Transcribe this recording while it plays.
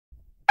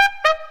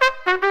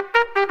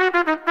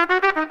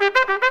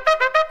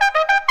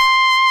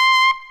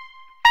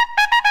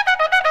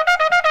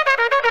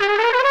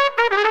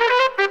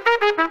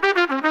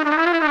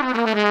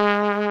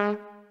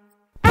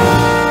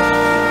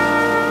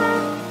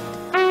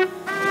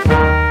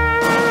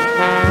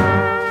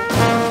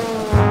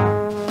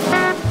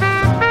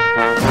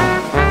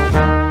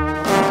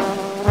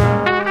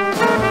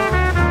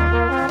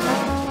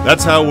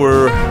That's how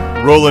we're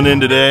rolling in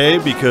today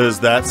because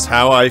that's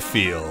how I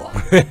feel.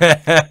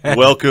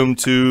 Welcome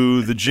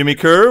to the Jimmy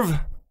Curve.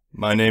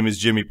 My name is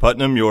Jimmy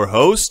Putnam, your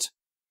host.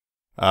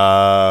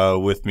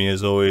 With me,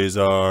 as always,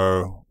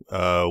 are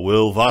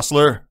Will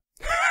Vossler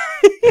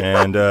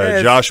and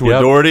Joshua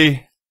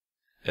Doherty.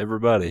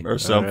 Everybody. Or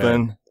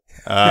something.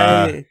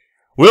 Right. Hey.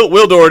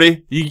 Will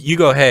Doherty. You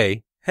go,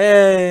 hey.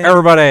 Hey.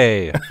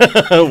 Everybody.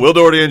 Will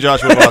Doherty and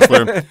Joshua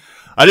Vossler.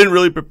 I didn't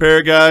really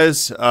prepare,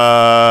 guys.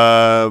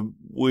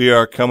 We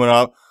are coming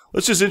up.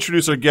 Let's just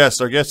introduce our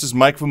guest. Our guest is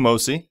Mike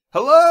Vamosi.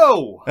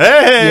 Hello.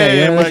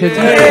 Hey, yeah, Mike.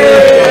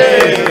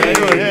 Hey.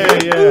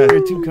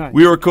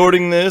 We are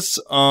recording this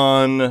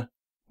on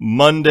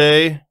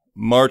Monday,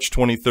 March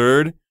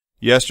 23rd.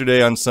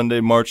 Yesterday, on Sunday,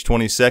 March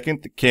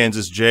 22nd, the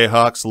Kansas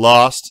Jayhawks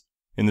lost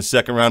in the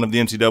second round of the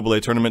NCAA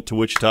tournament to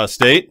Wichita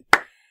State.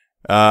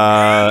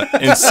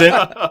 And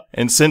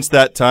since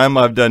that time,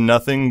 I've done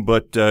nothing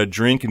but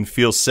drink and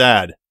feel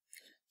sad.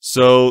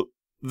 So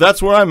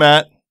that's where I'm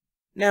at.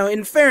 Now,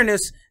 in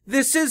fairness,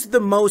 this is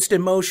the most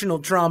emotional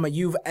trauma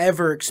you've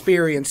ever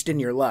experienced in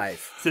your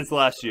life. Since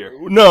last year.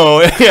 No,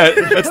 yeah,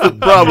 that's the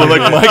problem.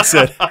 Like Mike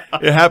said,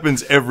 it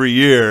happens every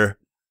year.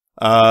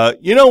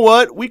 You know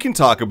what? We can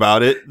talk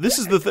about it. This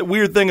is the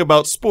weird thing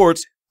about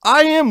sports.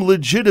 I am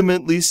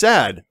legitimately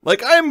sad.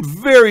 Like, I am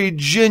very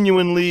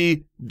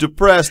genuinely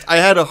depressed. I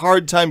had a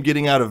hard time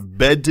getting out of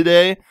bed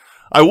today.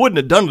 I wouldn't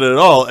have done it at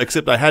all,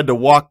 except I had to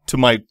walk to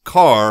my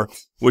car,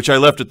 which I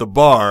left at the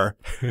bar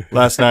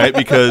last night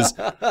because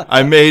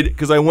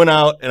I went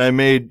out and I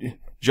made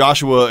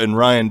Joshua and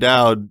Ryan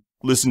Dowd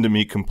listen to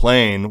me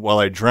complain while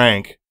I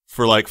drank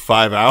for like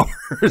 5 hours.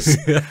 It's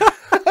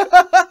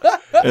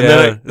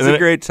a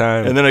great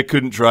time. And then I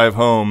couldn't drive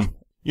home.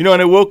 You know,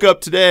 and I woke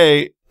up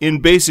today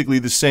in basically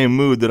the same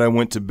mood that I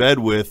went to bed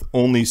with,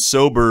 only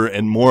sober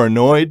and more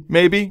annoyed,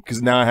 maybe,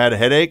 because now I had a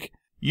headache.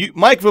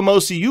 Mike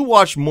Vamosi, you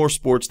watch more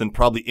sports than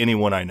probably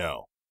anyone I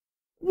know.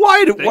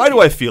 Why do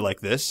I feel like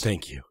this?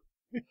 Thank you.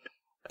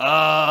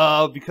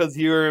 Because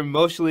you're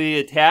emotionally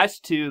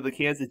attached to the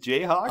Kansas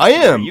Jayhawks? I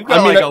am. You've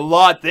got a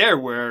lot there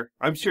where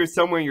I'm sure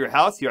somewhere in your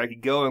house here I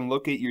could go and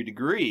look at your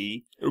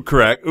degree.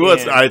 Correct. Well,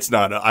 it's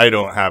not. I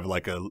don't have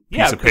like a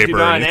piece of paper. You're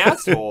not an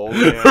asshole.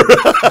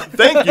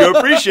 Thank you.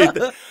 Appreciate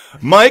that.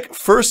 Mike,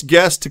 first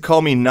guest to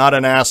call me not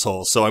an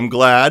asshole, so I'm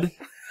glad.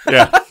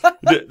 Yeah.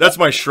 That's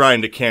my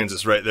shrine to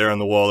Kansas right there on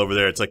the wall over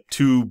there. It's like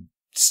 2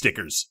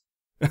 stickers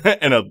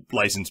and a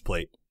license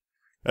plate.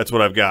 That's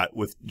what I've got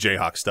with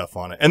Jayhawk stuff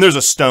on it. And there's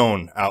a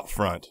stone out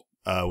front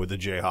with the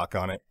Jayhawk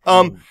on it.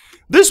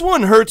 This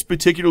one hurts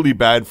particularly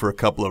bad for a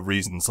couple of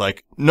reasons.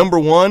 Like, number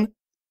one,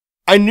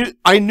 I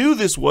knew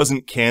this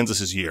wasn't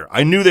Kansas's year.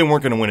 I knew they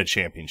weren't going to win a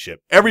championship.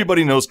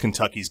 Everybody knows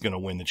Kentucky's going to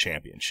win the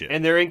championship.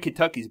 And they're in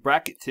Kentucky's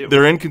bracket, too.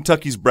 They're in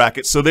Kentucky's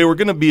bracket, so they were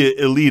going to be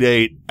Elite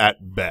Eight at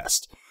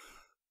best.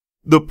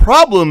 The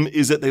problem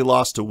is that they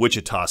lost to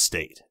Wichita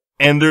State.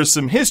 And there's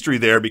some history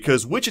there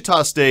because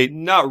Wichita State...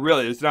 Not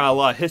really. There's not a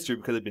lot of history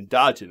because they've been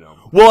dodging them.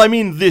 Well, I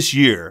mean, this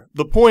year.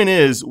 The point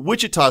is,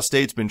 Wichita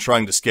State's been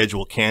trying to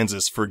schedule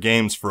Kansas for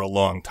games for a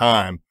long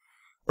time,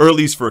 or at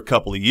least for a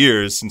couple of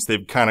years since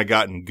they've kind of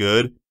gotten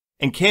good.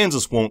 And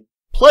Kansas won't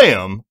play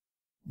them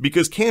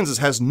because Kansas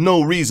has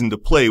no reason to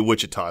play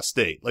Wichita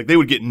State. Like, they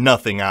would get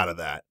nothing out of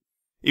that.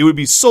 It would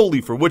be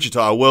solely for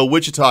Wichita. Well,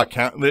 Wichita,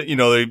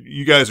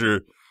 you guys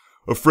are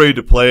afraid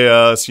to play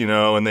us,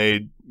 and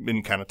they've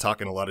been kind of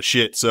talking a lot of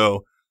shit.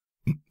 So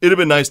it'd have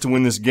been nice to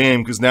win this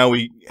game because now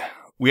we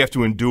have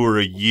to endure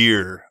a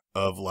year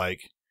of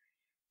like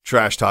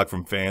trash talk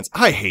from fans.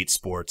 I hate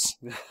sports.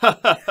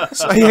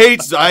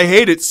 I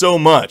hate it so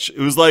much. It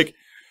was like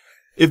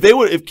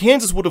if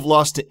Kansas would have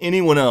lost to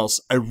anyone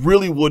else, I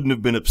really wouldn't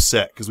have been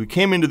upset because we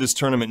came into this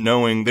tournament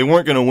knowing they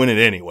weren't going to win it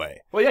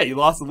anyway. Well, yeah, you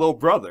lost a little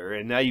brother,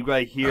 and now you got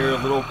to hear a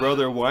little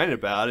brother whine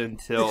about it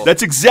until...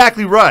 That's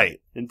exactly right.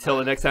 Until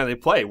the next time they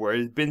play, where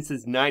it's been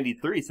since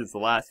 '93 since the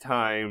last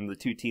time the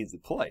two teams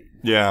have played.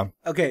 Yeah.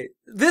 Okay,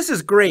 this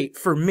is great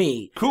for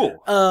me. Cool.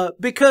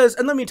 Because,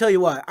 and let me tell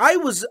you why. I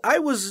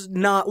was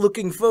not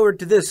looking forward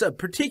to this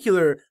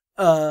particular,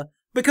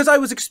 because I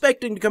was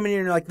expecting to come in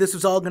here and like, this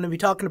was all going to be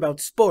talking about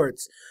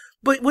sports.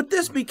 But what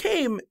this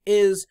became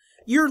is,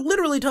 you're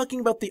literally talking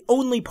about the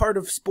only part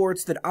of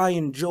sports that I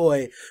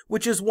enjoy,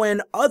 which is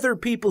when other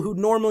people who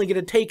normally get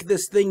to take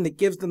this thing that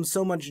gives them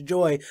so much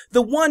joy,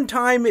 the one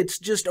time it's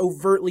just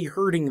overtly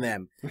hurting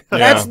them. Yeah.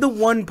 That's the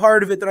one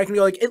part of it that I can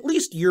go like, at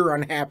least you're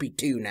unhappy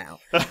too now.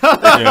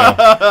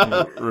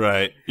 Yeah.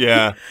 Right.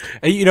 Yeah.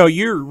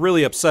 You're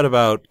really upset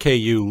about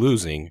KU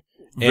losing.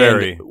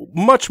 Very. And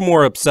much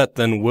more upset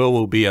than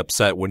will be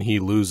upset when he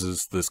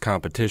loses this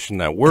competition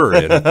that we're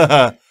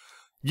in.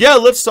 Yeah,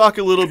 let's talk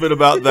a little bit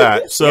about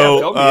that.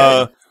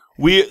 So,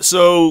 we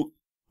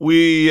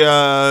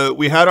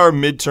had our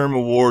midterm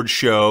award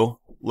show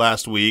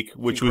last week,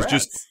 which was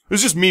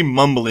just me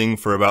mumbling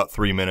for about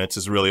 3 minutes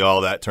is really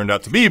all that turned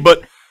out to be.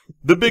 But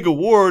the big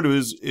award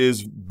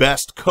is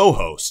best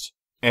co-host.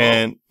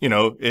 And,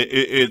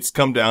 it's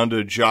come down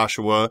to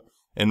Joshua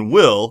and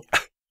Will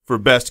for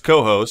best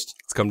co-host.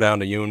 It's come down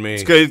to you and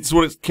me. It's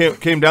what it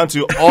came down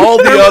to. All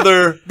the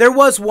other... There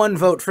was one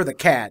vote for the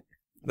cat.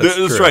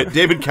 That's right.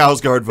 David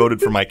Cowsgard voted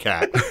for my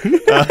cat.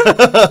 There's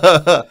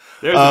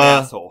an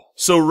asshole.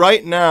 So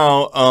right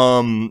now,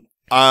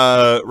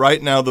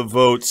 the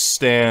votes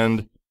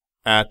stand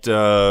at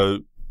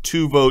 2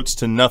 votes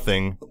to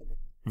nothing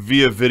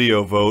via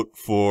video vote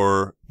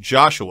for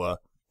Joshua.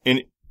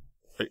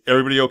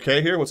 Everybody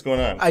okay here? What's going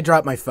on? I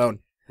dropped my phone.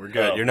 We're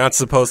good. You're not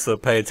supposed to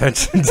pay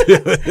attention to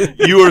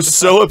it. You were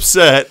so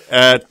upset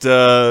at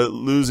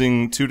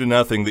losing 2 to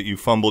nothing that you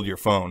fumbled your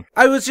phone.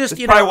 I was just,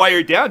 That's probably why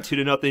you're down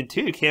 2-0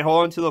 too. You can't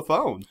hold on to the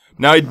phone.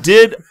 Now I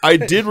did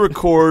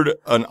record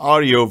an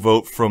audio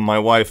vote from my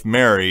wife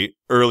Mary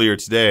earlier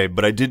today,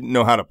 but I didn't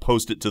know how to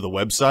post it to the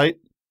website,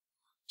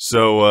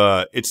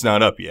 so it's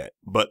not up yet.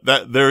 But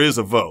there is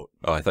a vote.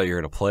 Oh, I thought you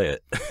were gonna play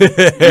it.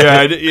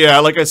 Yeah.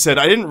 Like I said,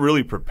 I didn't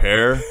really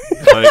prepare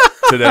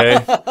today.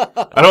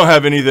 I don't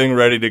have anything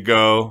ready to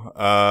go.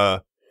 Hi,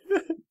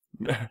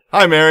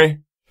 Mary.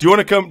 Do you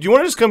want to come? Do you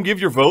want to just come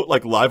give your vote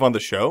like live on the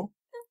show?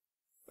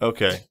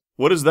 Okay.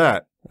 What is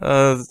that?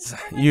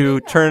 You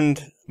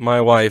turned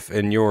my wife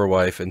and your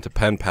wife into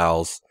pen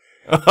pals.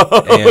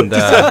 And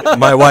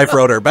my wife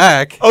wrote her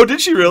back. Oh,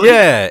 did she really?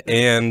 Yeah.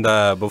 And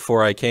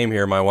before I came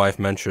here, my wife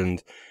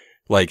mentioned,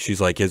 like,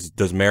 she's like,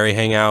 does Mary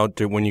hang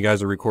out when you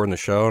guys are recording the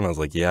show? And I was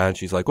like, yeah. And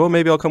she's like, well,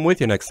 maybe I'll come with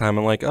you next time.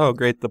 I'm like, oh,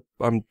 great.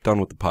 I'm done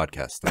with the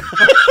podcast then.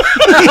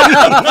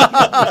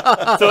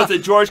 So it's a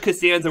George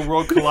Costanza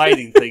world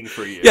colliding thing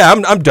for you. Yeah,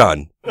 I'm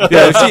done.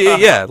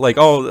 Yeah, like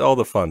all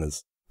the fun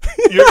is.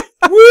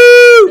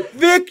 Woo!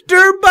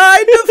 Victor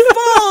by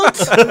default!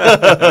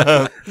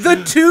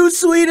 The 2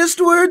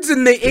 sweetest words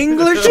in the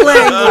English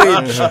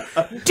language.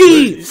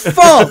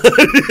 Default!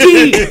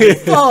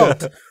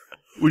 Default!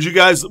 Would you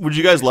guys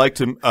like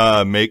to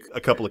make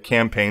a couple of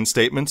campaign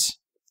statements?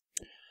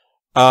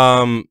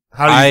 How do you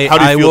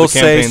I will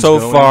say so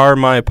going? Far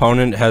my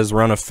opponent has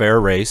run a fair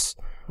race.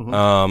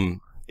 Mm-hmm.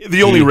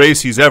 The only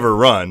race he's ever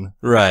run.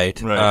 Right.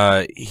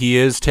 He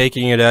is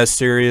taking it as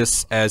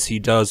serious as he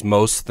does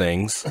most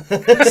things.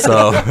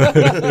 So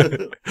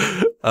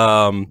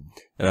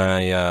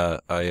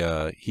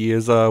he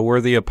is a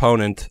worthy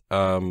opponent,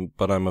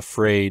 but I'm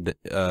afraid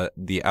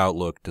the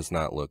outlook does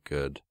not look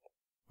good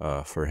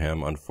for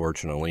him,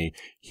 unfortunately.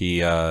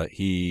 He as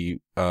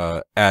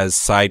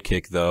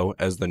sidekick though,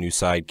 as the new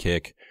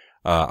sidekick,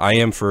 I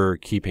am for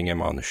keeping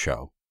him on the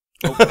show.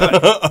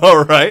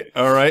 All right.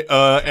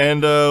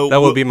 And that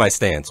will be my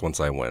stance once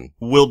I win.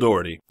 Will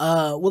Doherty.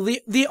 Well,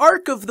 the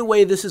arc of the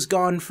way this has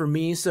gone for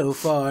me so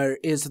far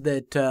is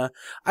that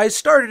I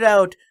started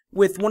out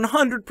with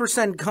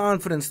 100%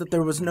 confidence that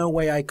there was no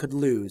way I could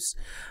lose.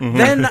 Mm-hmm.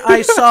 Then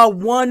I saw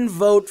 1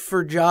 vote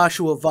for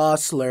Joshua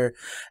Vossler,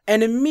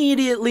 and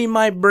immediately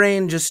my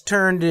brain just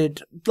turned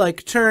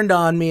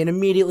on me and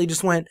immediately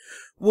just went,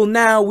 well,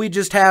 now we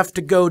just have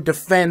to go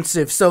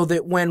defensive so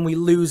that when we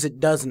lose, it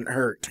doesn't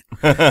hurt.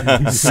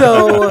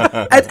 So,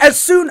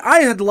 I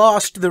had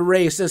lost the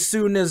race as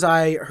soon as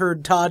I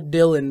heard Todd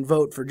Dillon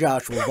vote for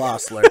Joshua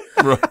Vossler.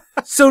 Right.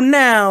 So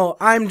now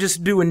I'm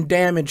just doing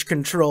damage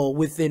control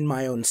within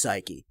my own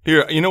psyche.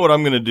 Here, you know what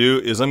I'm going to do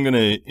is I'm going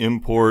to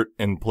import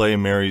and play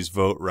Mary's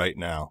vote right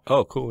now.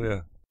 Oh, cool,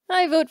 yeah.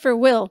 I vote for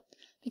Will.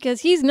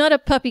 Because he's not a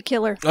puppy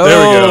killer. Oh, there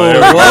we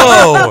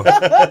go.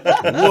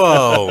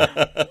 Whoa.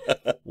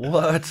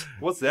 What?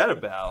 What's that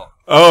about?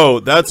 Oh,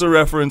 that's a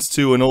reference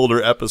to an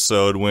older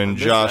episode when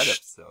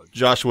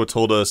Joshua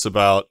told us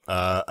about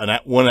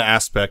one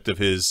aspect of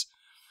his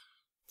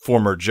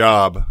former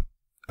job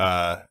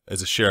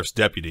as a sheriff's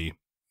deputy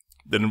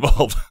that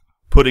involved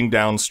putting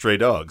down stray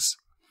dogs.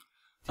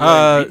 Did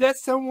I read that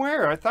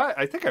somewhere? I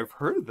think I've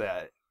heard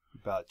that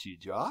about you,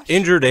 Josh.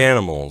 Injured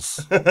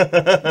animals.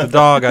 The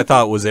dog I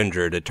thought was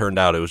injured. It turned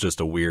out it was just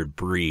a weird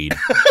breed.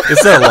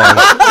 It's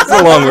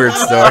a long, weird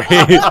story.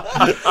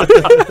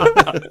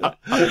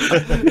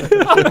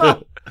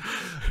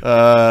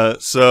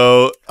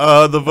 So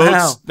the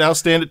votes now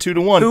stand at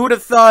 2-1. Who would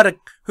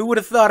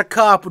have thought a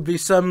cop would be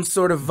some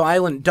sort of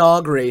violent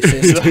dog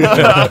racist?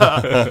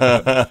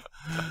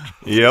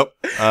 Yep.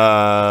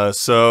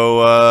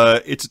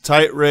 So it's a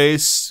tight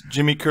race.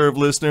 Jimmy Curve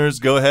listeners,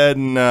 go ahead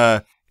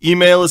and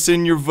email us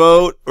in your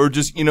vote, or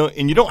just,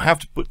 and you don't have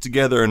to put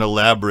together an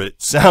elaborate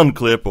sound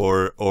clip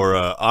or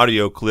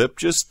audio clip.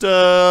 Just,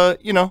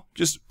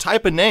 just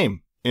type a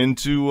name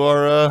into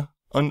our,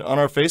 on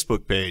our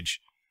Facebook page,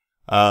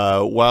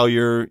 while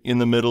you're in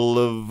the middle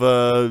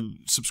of,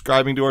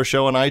 subscribing to our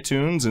show on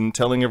iTunes and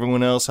telling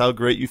everyone else how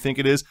great you think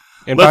it is.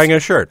 And buying a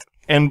shirt.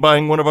 And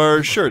buying one of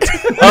our shirts.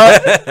 You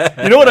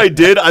know what I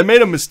did? I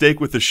made a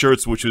mistake with the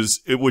shirts, which is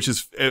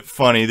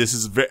funny. This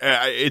is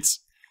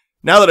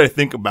now that I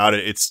think about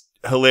it, it's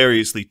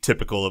hilariously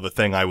typical of a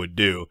thing I would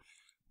do.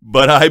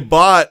 But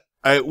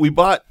we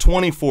bought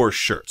 24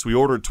 shirts. We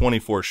ordered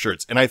 24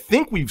 shirts, and I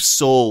think we've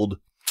sold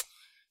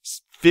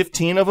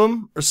 15 of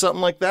them or something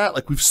like that.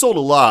 Like, we've sold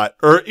a lot,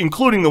 or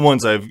including the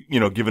ones I've,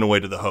 given away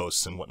to the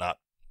hosts and whatnot,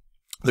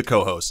 the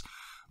co-hosts,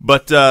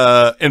 but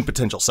and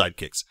potential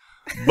sidekicks.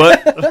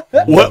 But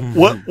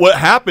what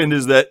happened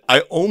is that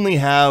I only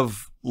have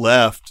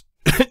left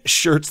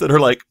shirts that are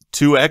like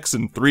 2X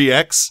and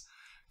 3X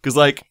because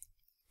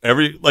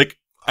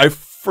I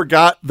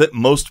forgot that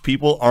most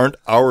people aren't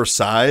our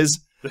size.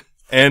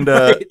 And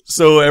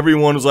so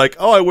everyone was like,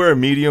 oh, I wear a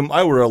medium,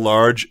 I wear a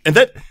large. And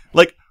that,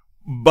 like,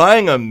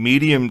 buying a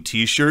medium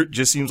t-shirt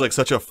just seems like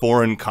such a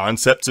foreign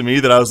concept to me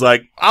that I was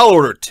like, I'll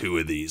order 2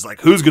 of these. Like,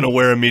 who's going to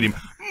wear a medium?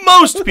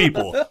 Most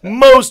people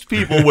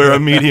wear a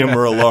medium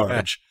or a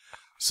large.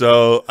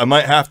 So I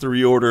might have to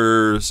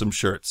reorder some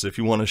shirts. If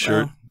you want a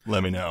shirt,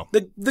 let me know.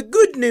 The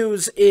good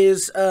news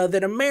is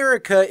that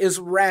America is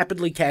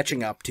rapidly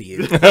catching up to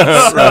you.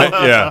 Right?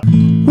 Yeah.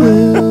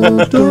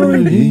 Will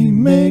Doherty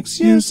makes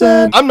you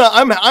sad.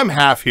 I'm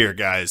half here,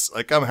 guys.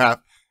 Like I'm half.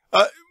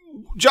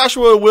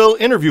 Joshua will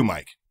interview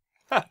Mike.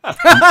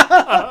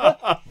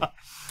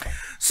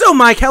 So,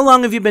 Mike, how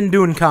long have you been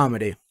doing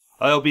comedy?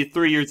 It'll be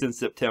 3 years in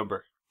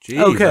September.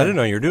 Jeez, Okay. I didn't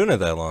know you were doing it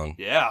that long.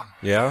 Yeah.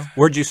 Yeah?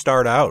 Where'd you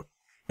start out?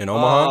 In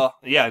Omaha?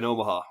 Yeah, in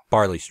Omaha.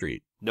 Barley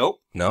Street. Nope.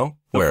 No?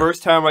 The Where?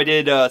 first time I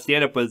did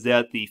stand-up was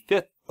at the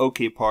 5th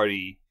OK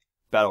Party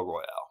Battle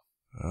Royale.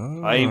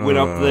 Oh. I went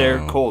up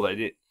there cold. I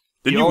did.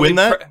 Did you win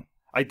that?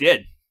 I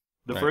did.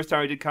 The Right. first time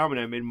I did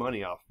comedy, I made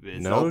money off of it.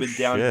 It's No all been shit.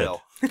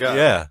 downhill.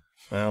 Yeah.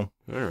 Well,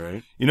 All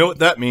right. you know what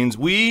that means?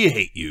 We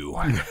hate you.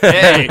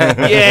 Hey,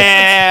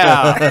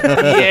 yeah,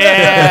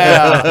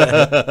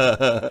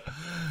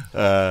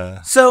 yeah.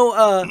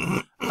 So,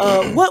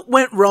 what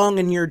went wrong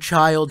in your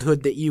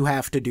childhood that you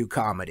have to do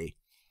comedy?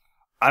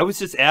 I was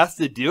just asked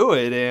to do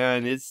it,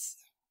 and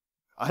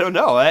I don't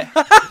know.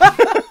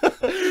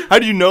 How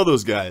do you know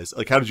those guys?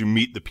 Like, how did you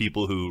meet the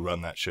people who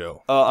run that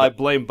show? I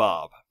blame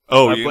Bob.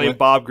 Oh, I blame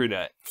Bob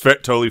Gurnett.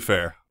 Totally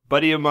fair.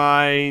 Buddy of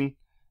mine,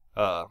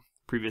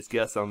 previous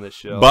guest on this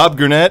show. Bob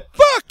Gurnett?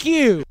 Fuck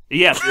you!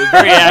 Yes,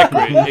 very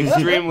accurate.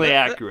 Extremely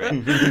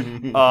accurate.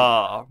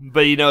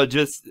 But,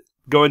 just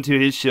going to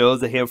his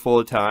shows a handful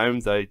of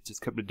times, I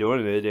just kept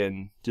doing it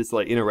and just,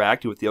 like,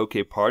 interacting with the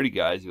OK Party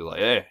guys. You're like,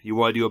 hey, you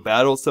want to do a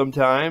battle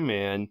sometime?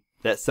 And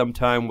that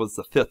sometime was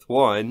the 5th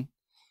one.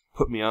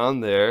 Put me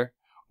on there.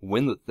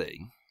 Win the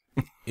thing.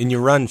 And you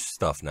run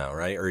stuff now,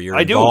 right? Or you're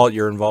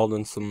You're involved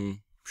in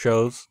some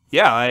shows?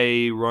 Yeah,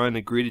 I run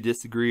Agree to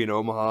Disagree in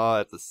Omaha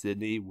at the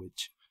Sydney,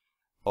 which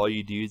all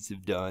you dudes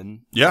have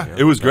done. Yeah,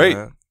 it was great.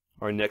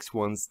 Our next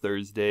one's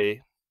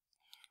Thursday.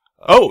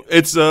 Oh,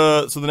 it's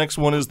so the next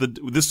one is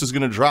this is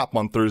going to drop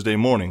on Thursday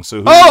morning.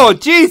 So oh,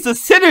 geez, the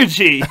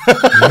synergy.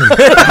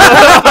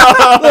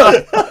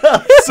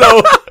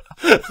 so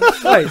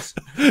Nice.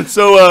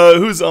 so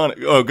who's on it?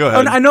 Oh, go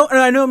ahead. I know.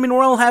 I mean,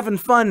 we're all having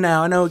fun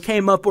now. I know it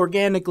came up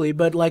organically,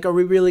 but like, are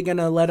we really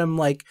gonna let him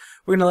we're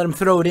gonna let him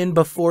throw it in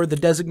before the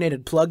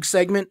designated plug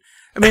segment?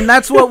 I mean,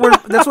 that's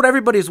what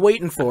everybody's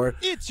waiting for.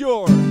 It's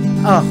your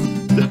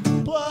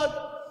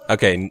Oh,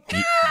 Okay,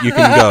 you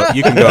can go.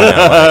 You can go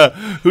now.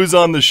 Who's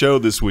on the show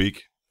this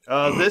week?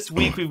 This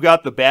week we've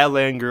got the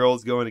Badland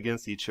girls going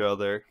against each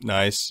other.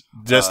 Nice.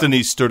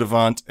 Destiny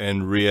Sturdivant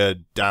and Rhea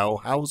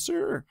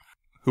Dowhauser.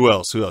 Who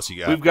else? Who else you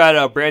got? We've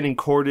got Brandon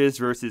Cordes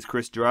versus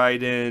Chris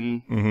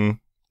Dryden. Mm-hmm.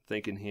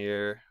 Thinking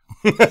here.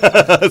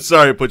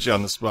 Sorry to put you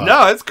on the spot.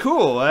 No, it's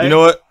cool. You know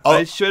what?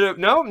 I should have.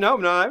 No.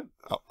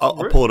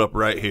 I'll pull it up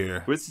right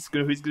here. Who's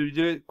going to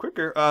do it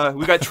quicker?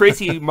 We got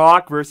Tracy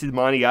Mock versus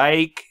Monty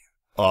Ike.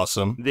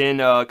 Awesome. Then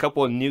a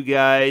couple of new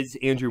guys,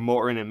 Andrew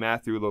Morton and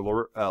Matthew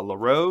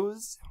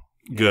LaRose.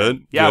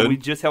 Good. Yeah, good. we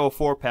just have a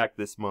 4-pack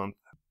this month.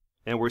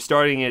 And we're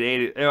starting at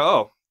 8.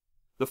 Oh,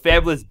 the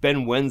fabulous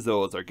Ben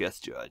Wenzel is our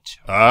guest judge.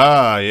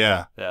 Ah,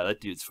 yeah. Yeah,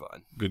 that dude's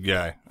fun. Good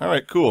guy. All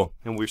right, cool.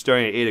 And we're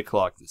starting at 8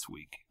 o'clock this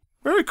week.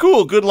 Very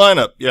cool. Good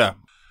lineup. Yeah.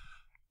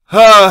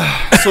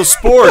 So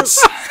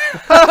sports.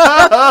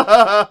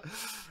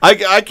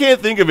 I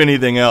can't think of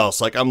anything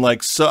else. Like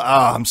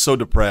I'm so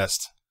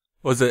depressed.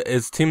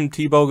 Is Tim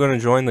Tebow going to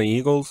join the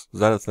Eagles? Is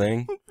that a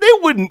thing? They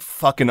wouldn't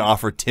fucking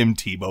offer Tim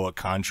Tebow a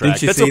contract.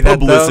 Didn't you That's see a that,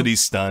 publicity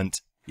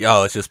stunt.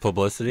 Oh, it's just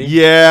publicity?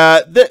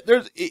 Yeah,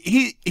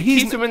 he's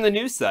Keeps him in the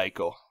news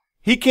cycle.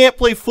 he can't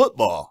play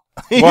football.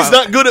 He's Why-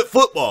 not good at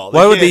football. They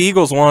Why would the can't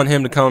Eagles want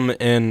him to come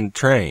and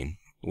train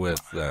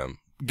with them?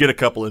 get a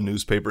couple of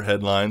newspaper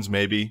headlines?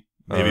 Maybe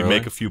really?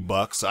 make a few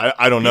bucks.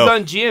 I don't He's know.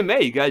 on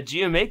GMA. You got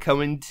GMA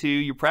coming to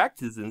your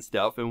practices and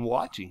stuff and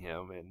watching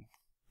him.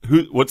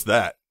 And What's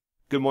that?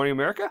 Good Morning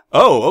America?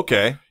 Oh,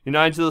 okay. You're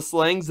not into the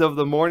slangs of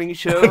the morning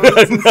shows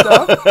and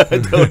stuff? I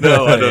don't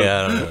know. I don't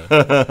Yeah,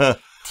 I don't know.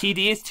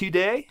 TD is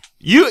today?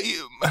 You,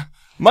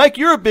 Mike,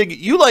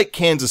 you like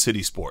Kansas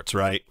City sports,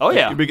 right? Oh,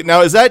 yeah. You're big- Now,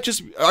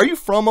 are you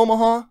from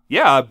Omaha?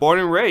 Yeah, born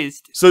and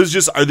raised. So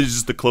are they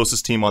just the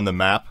closest team on the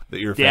map that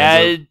you're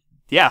fans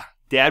of?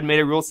 Dad made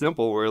it real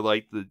simple where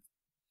like the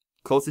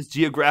closest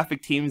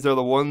geographic teams are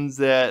the ones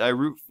that I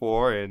root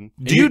for. And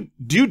Do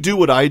you do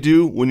what I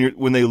do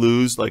when they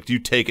lose? Like, do you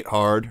take it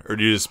hard or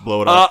do you just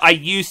blow it off? I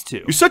used to.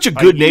 You're such a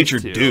I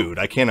good-natured used to. dude.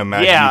 I can't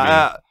imagine.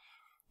 Yeah,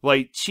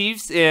 like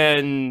Chiefs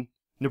and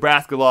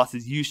Nebraska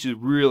losses used to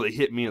really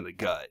hit me in the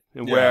gut.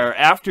 And Yeah. where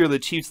after the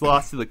Chiefs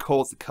lost to the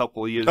Colts a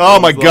couple of years Oh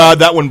ago, my it was God,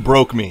 that one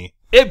broke me.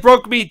 It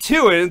broke me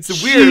too, and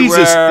it's weird.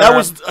 Jesus, where...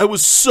 that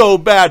was so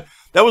bad.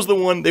 That was the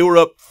one, they were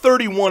up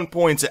 31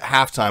 points at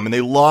halftime, and they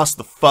lost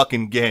the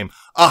fucking game.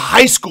 A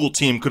high school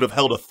team could have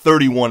held a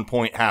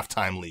 31-point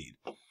halftime lead.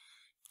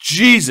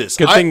 Jesus,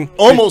 I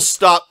almost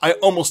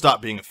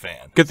stopped being a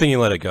fan. Good thing you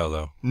let it go,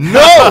 though. No!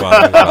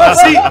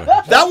 See,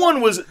 that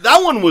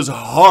one was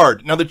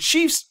hard. Now, the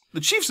Chiefs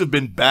have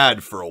been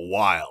bad for a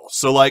while.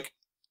 So, like,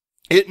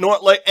 it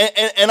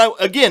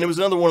was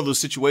another one of those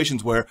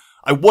situations where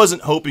I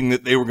wasn't hoping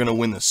that they were going to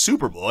win the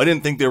Super Bowl. I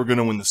didn't think they were going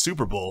to win the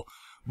Super Bowl.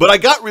 But I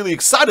got really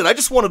excited. I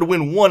just wanted to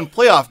win one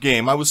playoff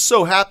game. I was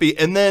so happy.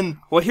 And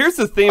then... Well, here's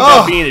the thing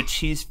about being a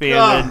Chiefs fan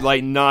that,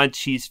 like,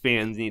 non-Chiefs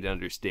fans need to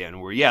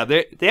understand. Where, yeah,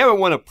 they haven't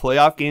won a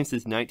playoff game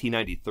since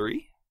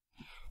 1993.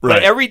 Right.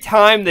 But every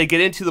time they get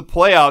into the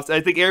playoffs,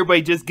 I think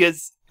everybody just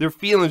gets their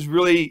feelings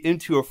really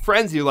into a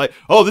frenzy. Like,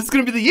 oh, this is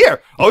going to be the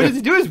year. All we have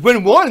to do is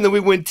win one, and then we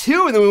win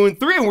two, and then we win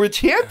three, and we're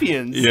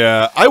champions.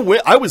 Yeah, I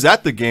was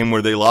at the game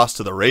where they lost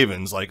to the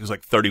Ravens. Like, it was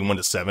like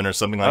 31-7 or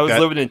something like that. I was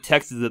living in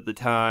Texas at the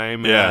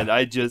time, and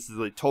I just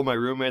told my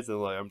roommates,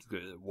 I'm just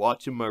going to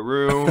watch in my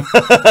room.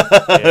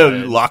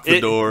 Lock the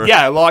door.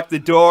 Yeah, I locked the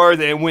door.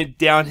 Then it went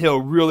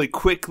downhill really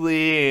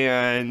quickly,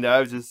 and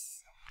I was just...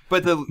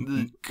 But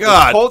the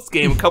Colts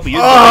game a couple years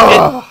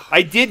ago,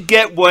 I did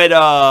get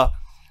what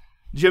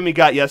Jimmy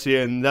got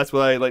yesterday, and that's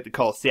what I like to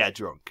call sad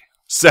drunk.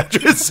 Sad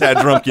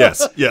drunk,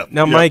 yes. Yeah.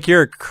 Now, Mike,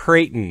 you're a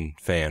Creighton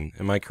fan.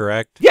 Am I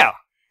correct? Yeah.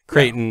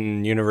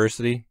 Creighton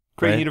University?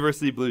 Creighton right?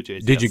 University Blue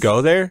Jays. Did you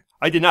go there?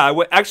 I did not.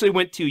 I actually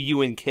went to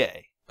UNK.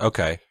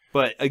 Okay.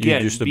 But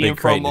again, just being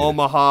from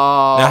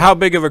Omaha. Now, how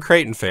big of a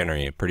Creighton fan are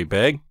you? Pretty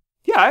big?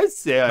 Yeah, I'd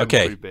say I'm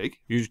pretty big.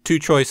 You two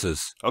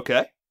choices.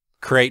 Okay.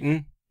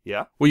 Creighton.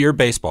 Yeah. Well, you're a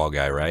baseball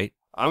guy, right?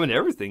 I'm an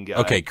everything guy.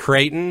 Okay,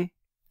 Creighton,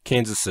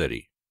 Kansas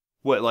City.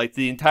 What, like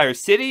the entire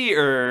city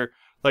or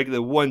like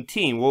the one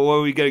team?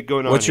 What we got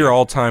going on? What's your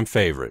all-time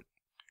favorite?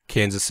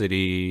 Kansas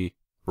City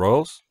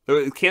Royals?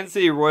 Kansas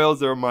City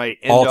Royals are my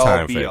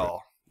all-time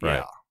be-all.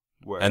 Right.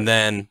 Yeah. And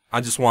then I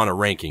just want a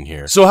ranking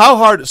here. So how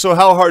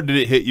hard did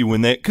it hit you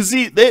when because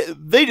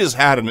they just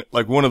had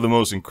one of the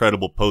most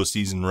incredible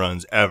postseason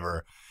runs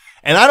ever,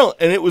 and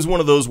it was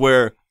one of those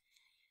where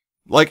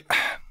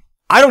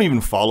I don't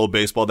even follow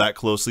baseball that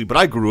closely, but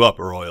I grew up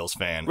a Royals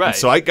fan. Right. And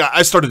so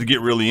I started to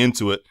get really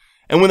into it.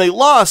 And when they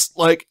lost,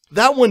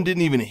 that one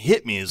didn't even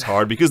hit me as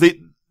hard because they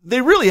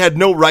really had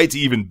no right to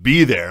even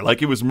be there.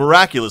 Like, it was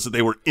miraculous that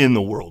they were in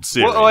the World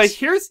Series. Well,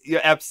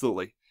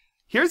 absolutely.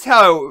 Here's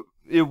how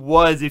it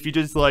was if you're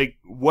just,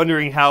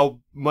 wondering how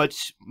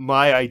much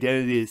my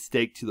identity is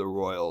staked to the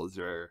Royals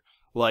or...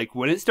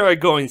 when it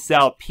started going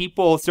south,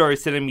 people started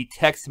sending me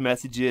text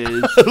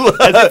messages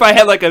as if I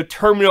had a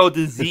terminal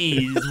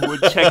disease,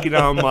 checking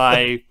on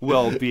my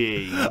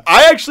well-being.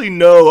 I actually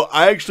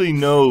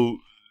know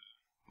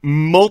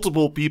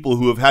multiple people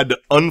who have had to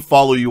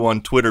unfollow you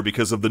on Twitter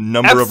because of the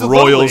number of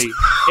Royals.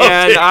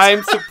 And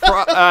I'm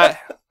surprised.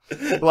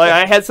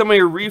 I had somebody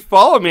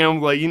refollow me.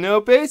 I'm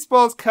like,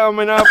 baseball's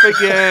coming up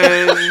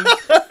again.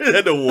 You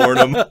had to warn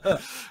them.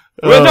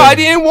 Well, no, I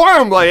didn't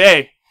warn them.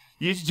 Hey.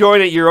 You should join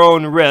at your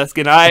own risk,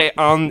 and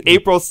on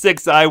April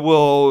 6th, I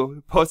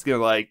will post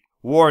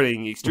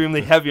warning,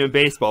 extremely heavy on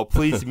baseball.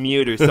 Please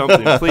mute or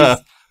something.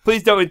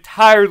 Please don't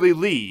entirely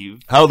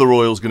leave. How are the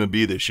Royals going to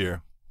be this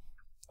year?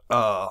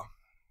 I'm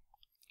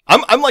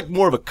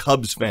more of a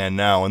Cubs fan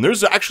now, and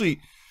there's actually,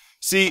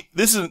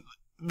 this is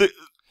the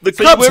so Cubs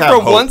you went have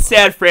from hope. One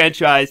sad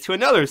franchise to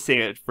another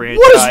sad franchise.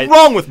 What is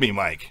wrong with me,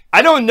 Mike?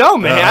 I don't know,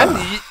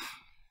 man.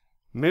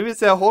 Maybe it's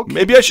that whole...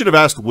 Maybe I should have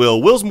asked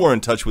Will. Will's more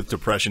in touch with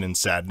depression and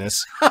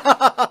sadness.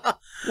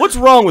 What's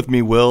wrong with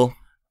me, Will?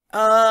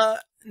 My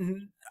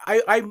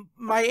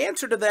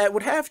answer to that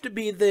would have to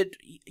be that,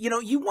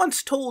 you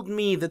once told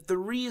me that the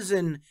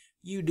reason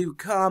you do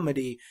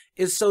comedy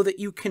is so that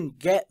you can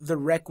get the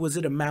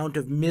requisite amount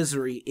of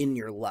misery in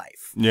your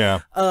life.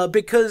 Yeah.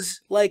 Because,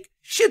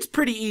 shit's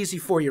pretty easy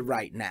for you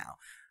right now.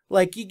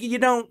 You're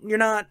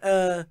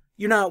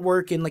not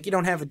working, you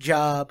don't have a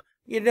job.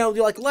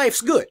 Life's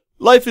good.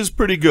 Life is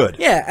pretty good.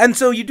 Yeah, and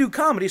so you do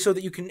comedy so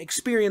that you can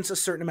experience a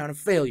certain amount of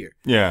failure.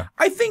 Yeah.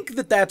 I think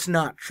that that's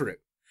not true.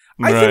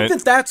 I think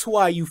that that's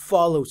why you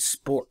follow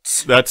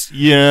sports. I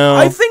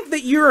think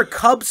that you're a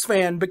Cubs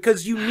fan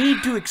because you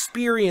need to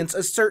experience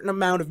a certain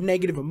amount of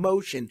negative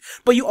emotion,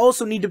 but you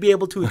also need to be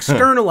able to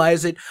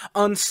externalize it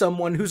on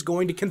someone who's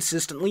going to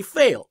consistently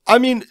fail. I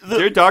mean...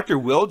 Your Dr.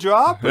 Will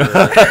drop? Well,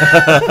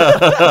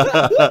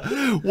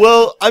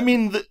 I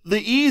mean,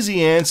 the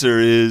easy answer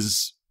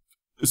is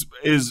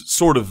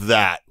sort of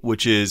that,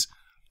 which is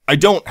I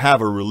don't have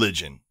a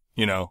religion,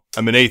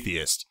 I'm an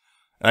atheist.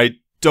 I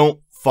don't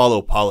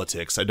follow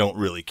politics. I don't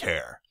really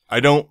care.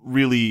 There's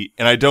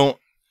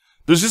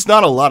just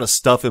not a lot of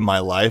stuff in my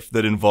life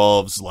that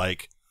involves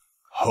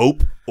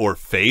hope or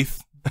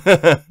faith.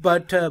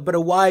 But a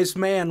wise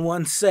man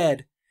once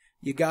said,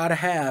 you gotta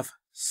have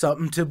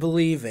Something to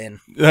believe in.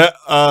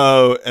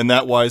 And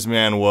that wise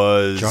man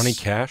was Johnny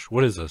Cash?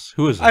 What is this?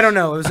 Who is this? I don't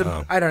know. It was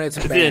I don't know. It's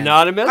a Is band. it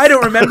anonymous? I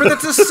don't remember.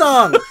 That's a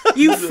song.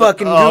 You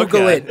fucking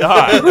Google okay. it. All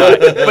right.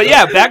 But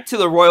yeah, back to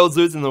the Royals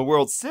losing the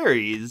World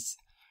Series,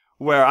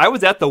 where I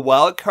was at the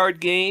wild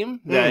card game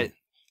that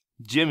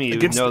Jimmy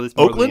would know this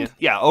more Oakland? than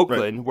yeah,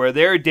 Oakland, where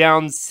they're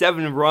down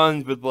 7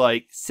 runs with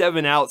like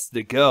 7 outs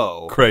to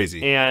go.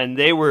 crazy. And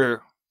they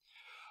were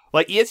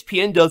like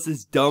ESPN does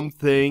this dumb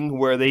thing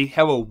where they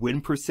have a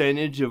win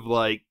percentage of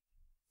like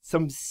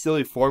some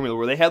silly formula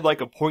where they had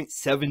like a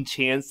 0.7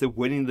 chance of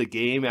winning the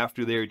game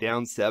after they were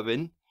down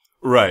 7.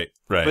 Right.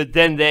 But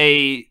then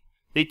they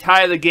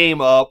tie the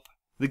game up.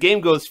 The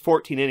game goes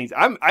 14 innings.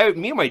 Me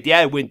and my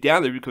dad went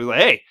down there because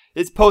like, hey,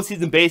 it's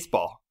postseason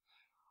baseball.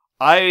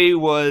 I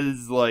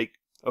was like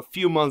a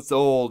few months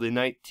old in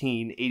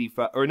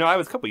 1985, or no, I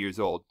was a couple years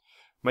old.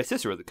 My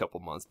sister was a couple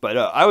months, but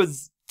I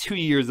was 2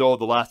 years old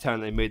the last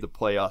time they made the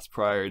playoffs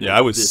prior to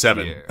I was this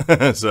 7.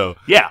 year. So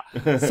Yeah,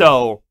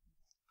 so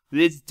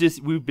it's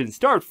just, we've been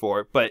starved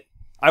for it, but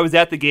I was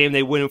at the game,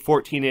 they win in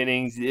 14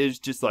 innings, it's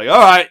just like, all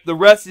right, the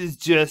rest is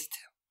just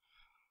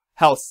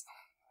house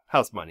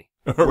money.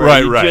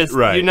 right.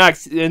 You're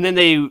not, and then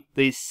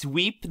they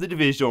sweep the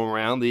divisional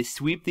round, they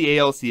sweep the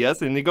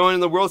ALCS, and they go into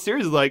the World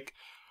Series like,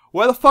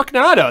 why the fuck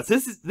not us?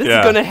 This is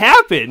going to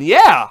happen,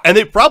 yeah. And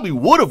they probably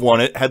would have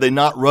won it had they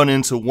not run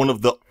into one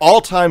of the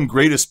all-time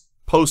greatest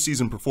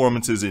postseason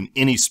performances in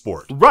any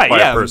sport. Right, by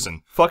yeah. a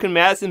person. Fucking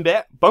Madison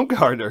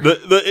Bumgarner.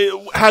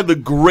 It had the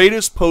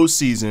greatest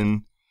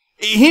postseason.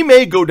 He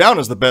may go down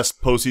as the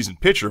best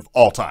postseason pitcher of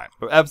all time.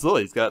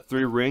 Absolutely, he's got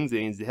 3 rings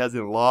and he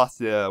hasn't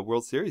lost a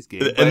World Series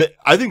game. And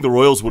I think the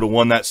Royals would have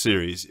won that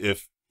series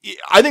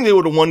I think they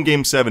would have won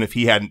Game 7 if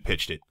he hadn't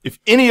pitched it. If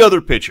any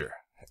other pitcher,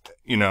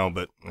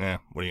 but what are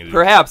you gonna do?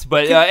 Perhaps,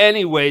 but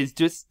anyways,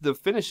 just to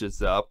finish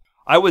this up,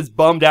 I was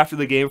bummed after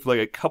the game for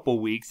like a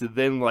couple weeks, and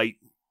then like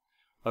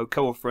a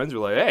couple of friends were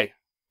like, "Hey,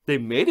 they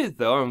made it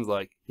though." I was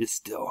like, "It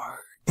still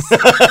hurts."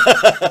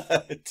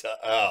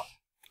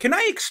 Can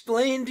I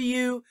explain to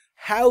you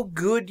how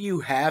good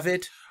you have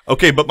it?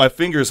 Okay, but my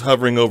finger's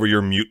hovering over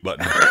your mute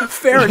button.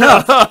 Fair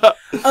enough.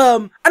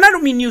 And I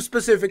don't mean you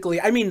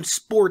specifically. I mean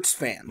sports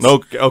fans.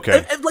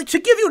 Okay. Like, to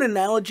give you an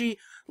analogy,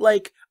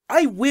 like,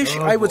 I wish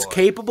I was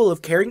capable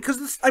of carrying,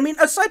 because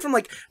aside from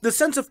like the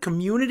sense of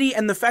community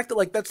and the fact that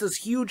like that's this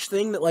huge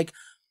thing that like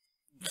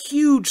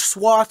huge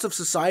swaths of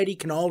society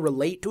can all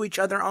relate to each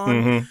other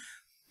on,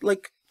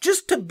 like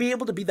just to be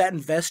able to be that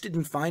invested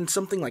and find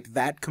something like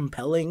that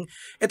compelling,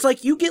 it's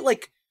like you get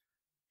like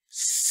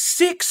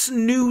 6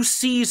 new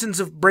seasons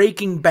of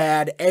Breaking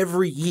Bad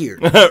every year.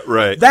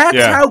 Right. That's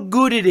how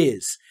good it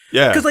is.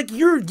 Yeah. Because, like,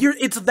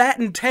 it's that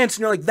intense,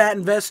 and you're, like, that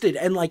invested,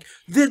 and, like,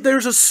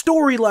 there's a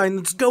storyline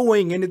that's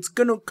going, and it's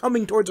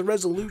coming towards a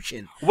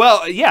resolution.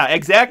 Well, yeah,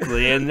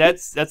 exactly, and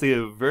that's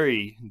a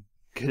very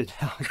good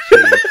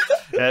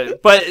analogy.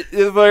 But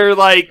we're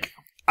like,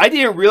 I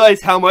didn't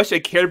realize how much I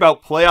cared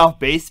about playoff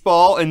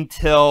baseball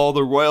until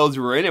the Royals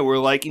were in it. We're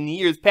like, in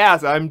years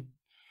past, I'm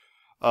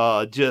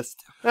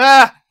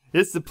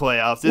it's the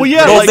playoffs. Well,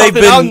 yeah, Well, like,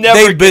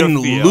 they've been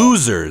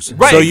losers,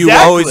 Right, so you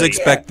exactly. always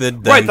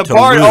expected them the to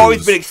bar lose. had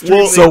always been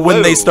extremely so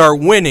when they low. start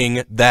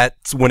winning,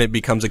 that's when it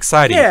becomes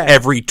exciting. Yeah.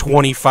 Every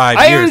 25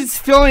 I years. was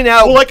filling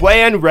out Well, like-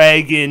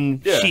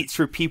 bandwagon sheets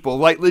for people.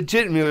 Like,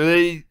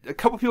 legitimately, a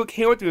couple people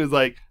came up to me and was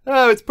like,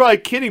 oh, it's probably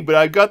kidding, but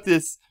I got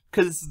this,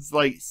 because it's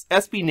like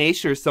SB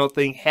Nation or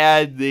something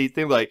had the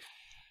thing like,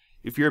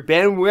 if you're a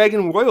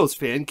bandwagon Royals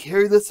fan,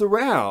 carry this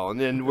around.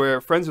 And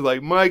where friends are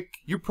like, Mike,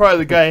 you're probably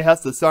the guy who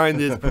has to sign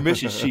this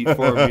permission sheet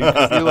for me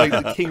because you're like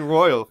the King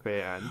Royal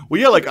fan.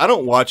 Well, yeah, like I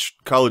don't watch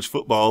college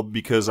football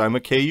because I'm a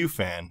KU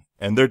fan,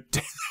 and they're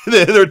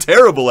they're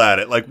terrible at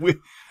it. Like,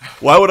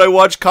 why would I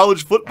watch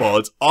college football?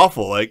 It's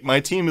awful. Like, my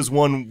team has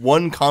won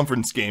 1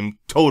 conference game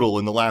total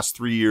in the last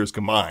 3 years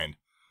combined.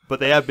 But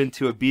they have been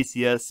to a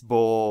BCS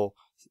Bowl.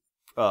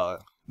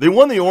 They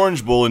won the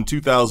Orange Bowl in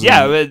 2000.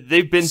 Yeah, but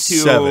they've been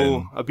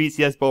to a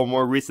BCS Bowl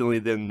more recently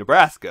than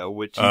Nebraska,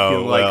 which you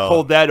can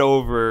hold that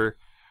over.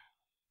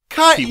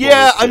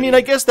 Yeah, I mean, I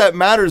guess that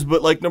matters,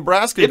 but like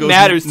Nebraska goes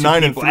matters to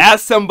 9 people. and 3.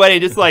 Ask somebody,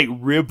 just like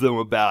rib them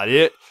about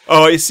it.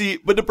 Oh, I see.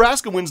 But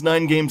Nebraska wins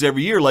 9 games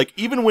every year. Like,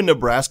 even when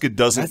Nebraska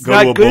doesn't That's go to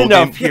a not bowl good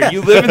enough game. here.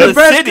 You live in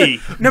the city.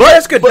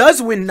 Nebraska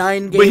does win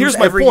 9 games here's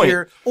my every point.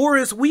 year, or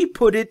as we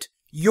put it,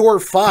 you're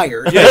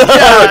fired.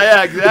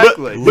 Yeah,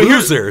 exactly. But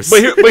Losers.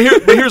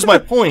 Here's my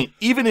point.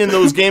 Even in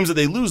those games that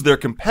they lose, they're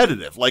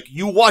competitive. Like,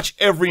 you watch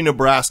every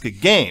Nebraska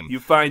game. You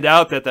find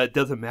out that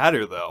doesn't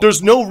matter, though.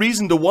 There's no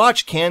reason to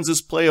watch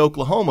Kansas play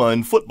Oklahoma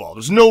in football.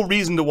 There's no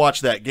reason to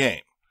watch that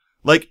game.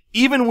 Like,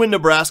 even when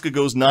Nebraska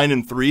goes 9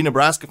 and 3,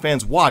 Nebraska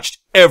fans watched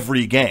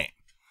every game.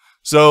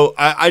 So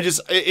I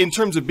just, in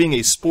terms of being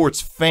a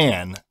sports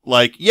fan,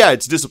 like, yeah,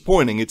 it's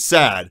disappointing. It's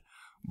sad.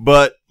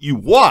 But you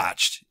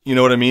watched, you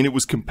know what I mean? It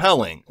was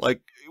compelling.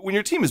 Like, when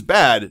your team is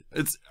bad,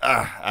 it's,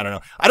 I don't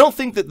know. I don't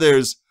think that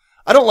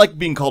I don't like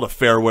being called a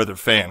fair weather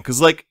fan. Cause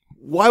like,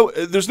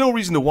 there's no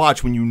reason to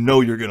watch when you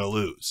know you're going to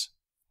lose.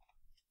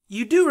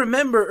 You do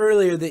remember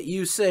earlier that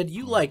you said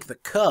you like the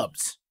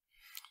Cubs.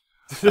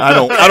 I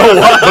don't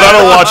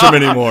watch them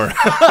anymore.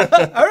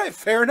 All right,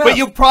 fair enough. But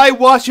you'll probably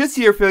watch this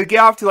year if they get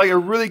off to like a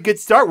really good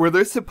start where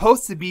they're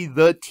supposed to be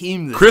the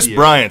team this Chris year.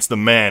 Bryant's the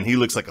man. He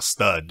looks like a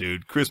stud,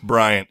 dude. Chris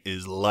Bryant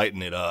is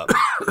lighting it up.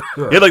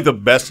 He had like the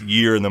best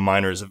year in the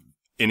minors of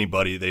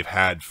anybody they've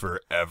had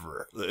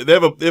forever. They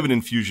have an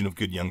infusion of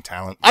good young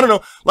talent. I don't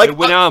know. Like They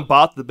went out and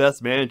bought the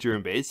best manager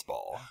in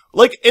baseball.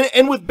 Like,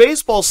 and with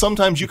baseball,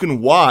 sometimes you can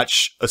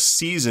watch a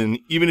season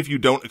even if you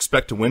don't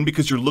expect to win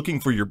because you're looking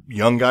for your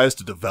young guys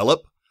to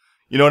develop.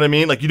 You know what I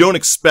mean? Like, you don't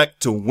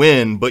expect to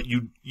win, but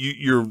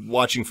you're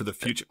watching for the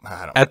future.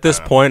 At this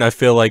point, I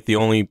feel like the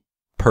only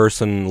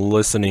person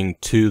listening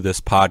to this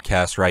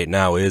podcast right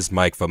now is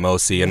Mike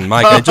Vamosi. And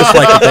Mike, I'd just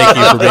like to thank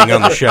you for being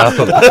on the show.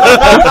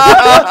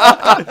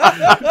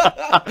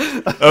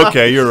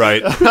 Okay, you're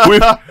right.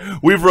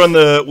 We've run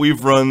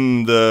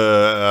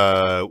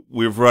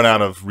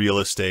out of real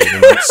estate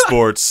in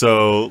sports,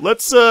 so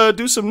let's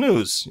do some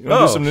news. You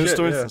want to do some news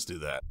stories? Yeah. Let's do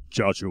that.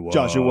 Joshua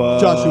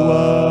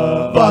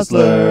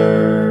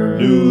Bossler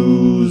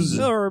News.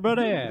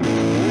 Everybody.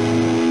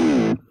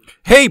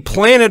 Hey,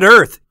 planet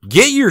Earth,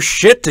 get your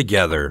shit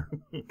together.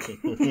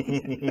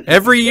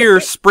 Every year,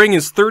 spring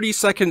is 30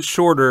 seconds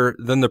shorter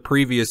than the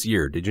previous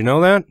year. Did you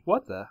know that?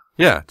 What the?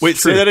 Yeah. it's Wait,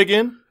 true. say that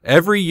again?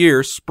 Every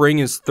year, spring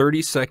is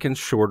 30 seconds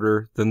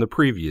shorter than the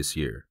previous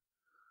year.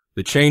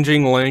 The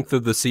changing length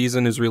of the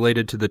season is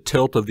related to the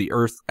tilt of the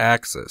Earth's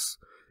axis.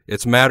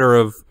 It's a matter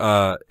of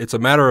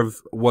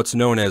what's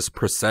known as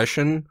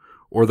precession,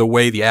 or the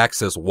way the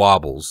axis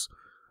wobbles.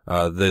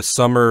 The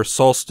summer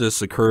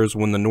solstice occurs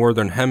when the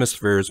northern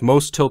hemisphere is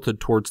most tilted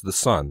towards the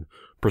sun.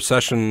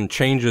 Precession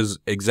changes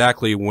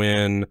exactly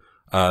when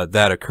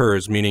that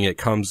occurs, meaning it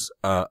comes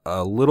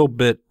a little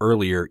bit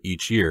earlier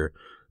each year.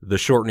 The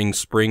shortening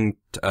spring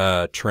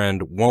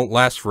trend won't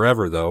last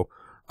forever, though.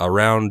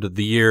 Around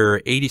the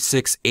year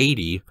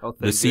 8680,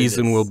 the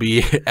season will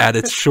be at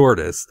its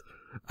shortest.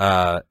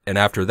 And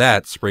after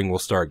that, spring will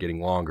start getting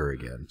longer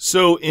again.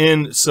 So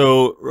in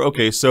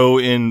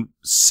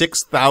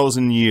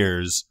 6,000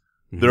 years,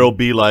 there'll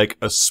be like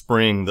a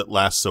spring that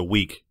lasts a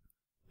week,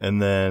 and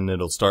then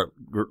it'll start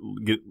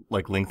get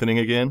like lengthening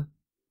again.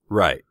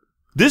 Right.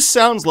 This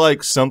sounds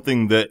like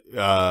something that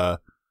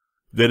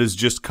is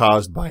just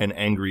caused by an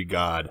angry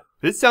god.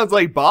 This sounds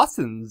like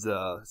Boston's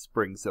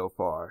spring so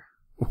far.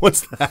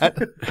 What's that?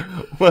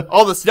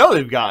 All the snow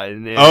they've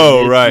gotten.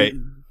 Oh, right.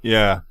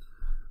 Yeah.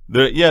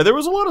 There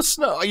was a lot of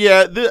snow.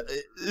 Yeah.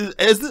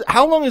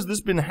 How long has this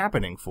been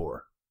happening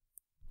for?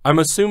 I'm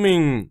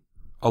assuming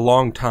a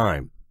long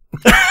time.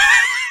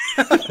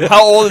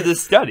 How old is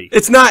this study?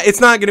 It's not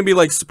going to be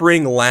like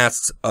spring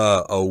lasts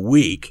a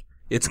week.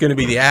 It's going to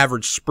be the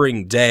average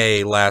spring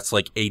day lasts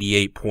like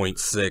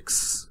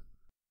 88.6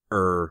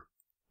 or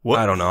What?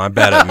 I don't know. I'm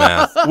bad at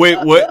math.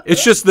 Wait, what?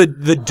 It's just the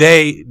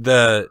day,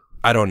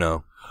 I don't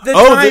know. The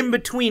time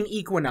between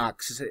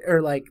equinoxes,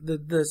 or like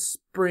the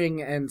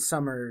spring and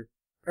summer,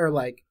 or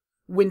like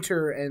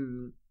winter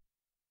and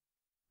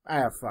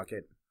fuck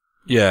it.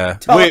 Yeah.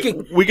 Talking.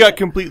 Wait, we got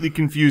completely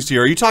confused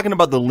here. Are you talking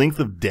about the length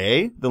of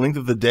day? The length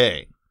of the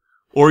day?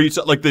 Or are you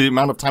like the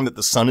amount of time that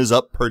the sun is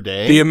up per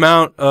day? The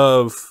amount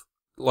of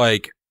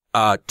like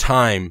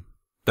time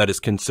that is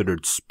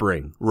considered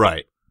spring,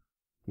 Right.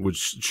 which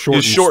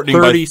shortens shortening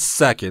 30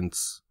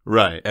 seconds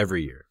Right.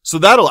 every year. So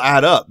that'll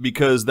add up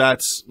because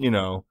that's,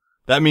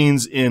 that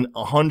means in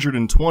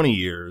 120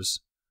 years,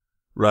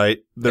 right,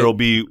 there'll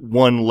be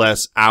one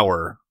less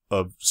hour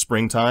of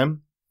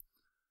springtime.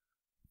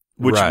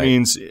 Which Right.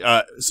 means,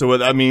 so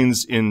that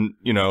means in,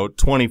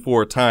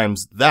 24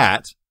 times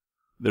that,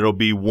 there'll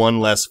be one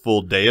less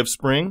full day of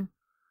spring.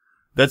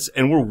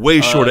 And we're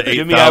way short of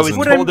 8,000. Jimmy, I was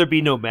told there'd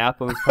be no math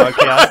on this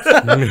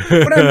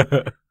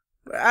podcast.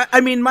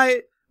 I mean, my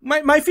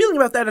feeling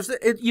about that is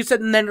you said,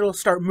 and then it'll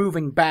start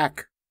moving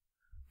back.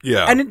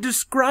 Yeah. And it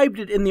described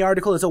it in the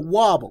article as a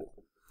wobble.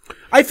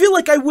 I feel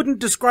like I wouldn't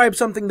describe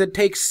something that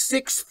takes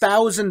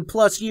 6,000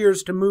 plus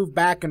years to move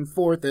back and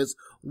forth as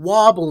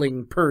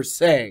wobbling per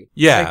se.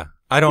 Yeah.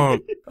 I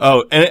don't.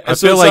 Oh, and I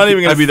so feel it's like not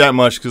even going to be that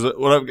much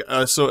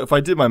because so if I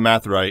did my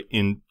math right,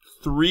 in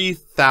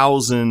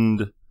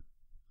 3,000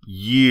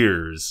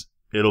 years,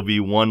 it'll be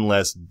one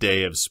less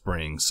day of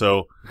spring.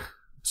 So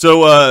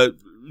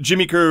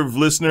Jimmy Curve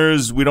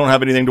listeners, we don't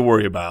have anything to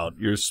worry about.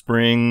 Your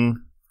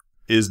spring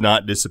is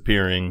not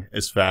disappearing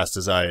as fast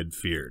as I had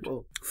feared.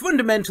 Well,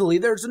 fundamentally,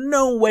 there's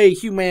no way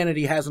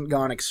humanity hasn't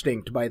gone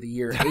extinct by the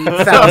year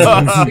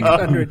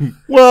 8,600.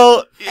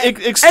 Well, and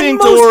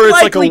extinct most or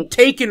it's likely like a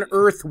taken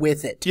Earth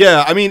with it.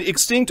 yeah. I mean,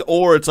 extinct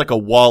or it's like a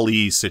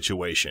Wall-E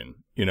situation,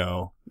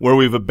 where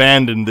we've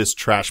abandoned this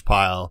trash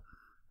pile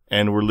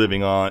and we're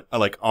living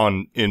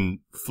in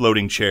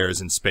floating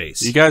chairs in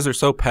space. You guys are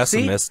so See?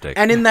 pessimistic.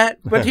 And in that,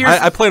 but here's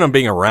I plan on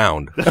being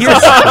around. here's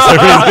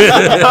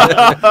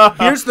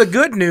the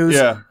good news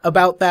Yeah.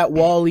 about that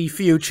Wall-E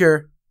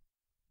future.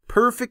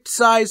 perfect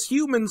size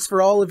humans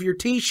for all of your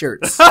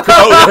t-shirts.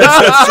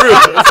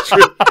 That's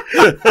true.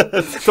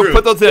 So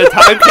put those in a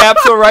time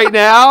capsule right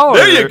now?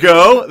 There you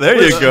go.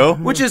 There you go.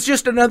 Which is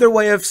just another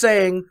way of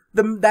saying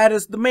that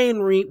is the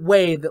main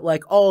way that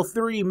like all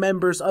three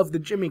members of the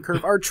Jimmy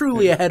Curve are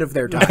truly ahead of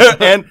their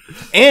time.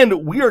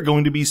 and we are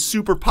going to be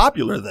super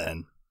popular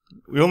then.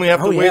 We only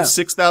have to wait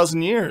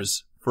 6,000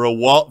 years for a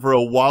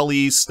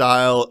Wall-E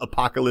style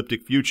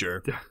apocalyptic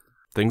future.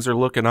 Things are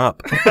looking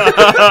up. You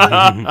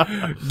got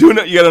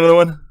another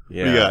one?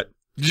 Yeah. What do you got?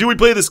 Should we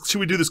play this? Should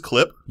we do this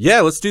clip?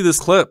 Yeah, let's do this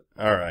clip.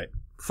 All right.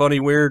 Funny,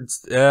 weird,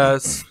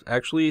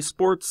 actually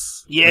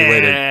sports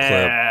related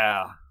clip.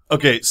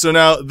 Okay, so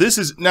now this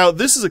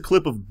is a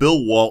clip of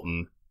Bill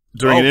Walton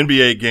during an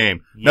NBA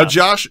game. Yeah. Now,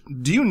 Josh,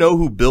 do you know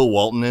who Bill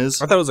Walton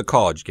is? I thought it was a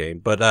college game,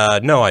 but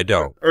no, I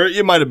don't. Or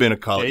it might have been a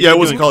college. Yeah, Yeah, it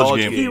was a doing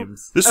college game.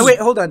 games. Wait,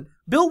 hold on.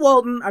 Bill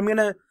Walton,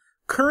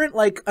 current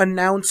like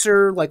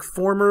announcer, like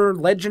former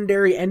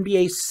legendary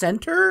NBA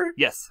center.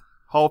 Yes.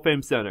 Hall of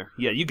Fame center.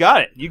 Yeah, you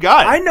got it.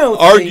 I know.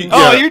 Argue- things.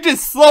 Oh, you're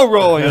just slow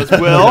rolling us,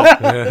 Will.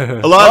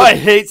 I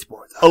hate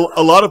sports.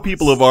 A lot of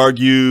people have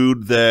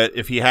argued that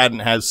if he hadn't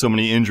had so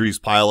many injuries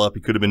pile up,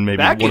 he could have been maybe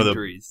Back one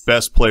injuries. of the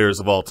best players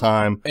of all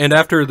time. And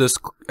after this,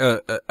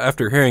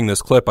 after hearing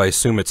this clip, I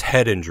assume it's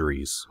head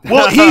injuries.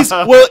 Well,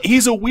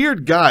 he's a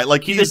weird guy.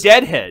 Like He's a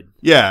deadhead.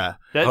 Yeah.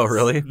 Oh,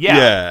 really?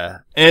 Yeah.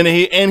 And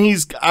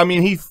he's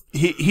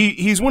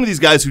one of these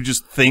guys who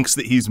just thinks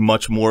that he's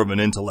much more of an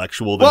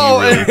intellectual than he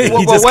really is.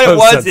 He just what it goes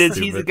was so is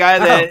stupid. he's a guy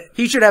that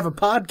He should have a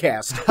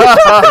podcast.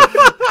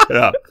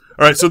 Yeah.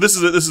 All right, so this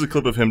is a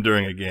clip of him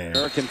during a game.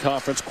 American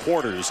Conference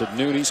quarters at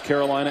noon, East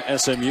Carolina,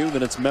 SMU,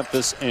 then it's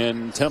Memphis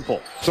and Temple.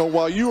 So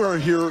while you are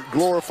here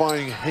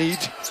glorifying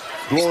hate,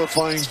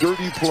 glorifying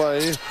dirty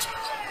play,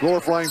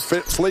 glorifying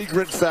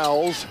flagrant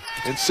fouls,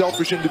 and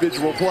selfish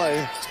individual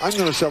play, I'm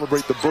going to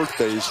celebrate the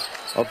birthdays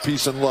of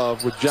peace and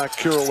love with Jack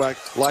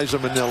Kerouac, Liza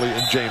Minnelli,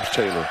 and James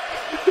Taylor,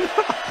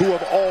 who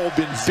have all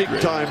been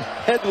big-time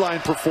headline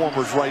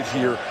performers right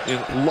here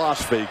in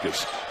Las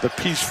Vegas, the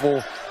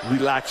peaceful,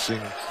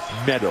 relaxing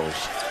meadows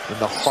in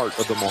the heart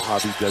of the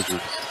Mojave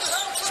Desert.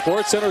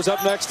 Sports Center's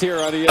up next here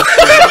on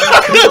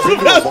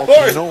ESPN.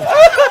 Volcano,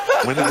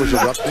 when it was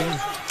erupting.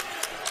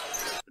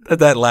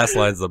 That last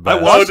line's the best.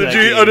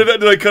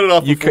 Did I cut it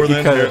off before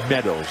then?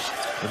 Meadows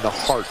in the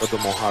heart of the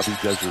Mojave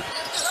Desert.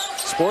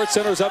 Sports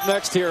Center's up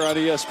next here on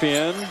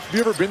ESPN. Have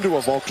you ever been to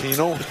a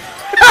volcano when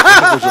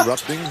it was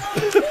erupting?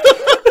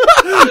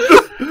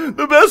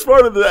 The best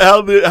part of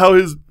how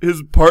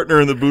his partner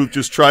in the booth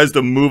just tries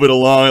to move it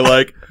along,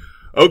 like,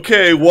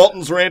 okay,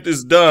 Walton's rant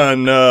is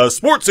done.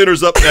 Sports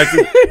Center's up next.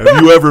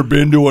 Have you ever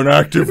been to an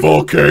active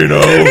volcano?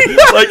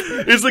 Like,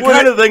 it's the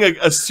kind of thing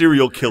a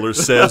serial killer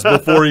says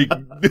before he.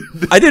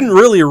 I didn't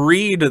really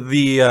read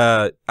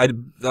the. I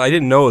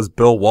didn't know it was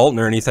Bill Walton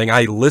or anything.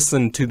 I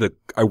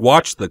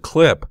watched the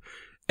clip,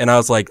 and I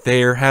was like,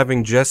 they're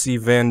having Jesse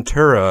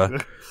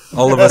Ventura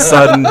all of a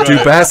sudden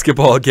do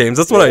basketball games.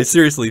 That's what I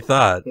seriously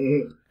thought.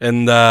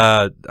 And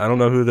I don't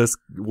know who this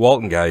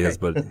Walton guy is,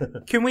 but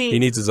he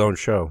needs his own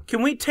show.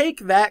 Can we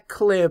take that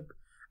clip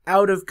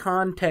out of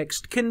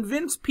context,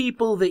 convince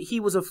people that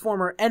he was a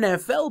former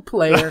NFL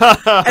player,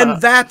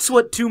 and that's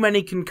what too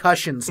many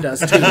concussions does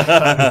to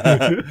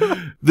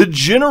you? The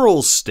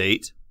general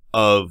state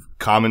of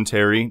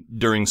commentary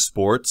during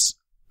sports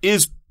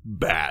is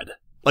bad.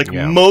 Like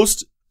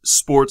most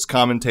sports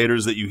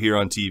commentators that you hear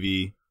on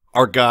TV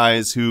are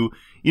guys who,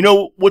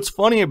 what's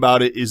funny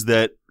about it is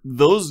that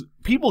those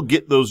people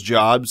get those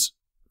jobs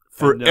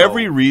for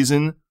every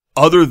reason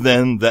other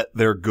than that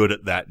they're good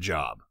at that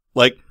job.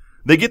 Like,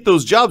 they get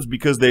those jobs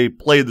because they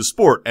play the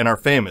sport and are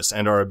famous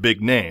and are a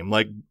big name.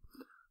 Like,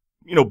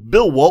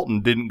 Bill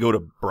Walton didn't go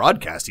to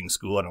broadcasting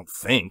school, I don't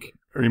think.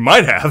 Or he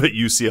might have at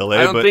UCLA.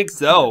 I don't think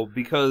so,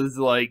 because,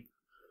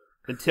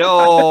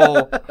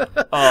 until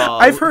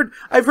I've heard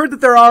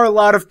that there are a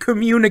lot of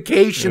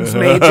communications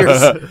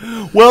majors.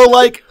 Well,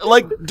 like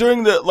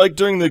during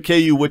the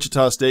KU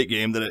Wichita State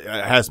game that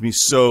has me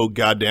so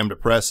goddamn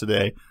depressed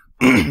today.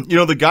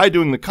 The guy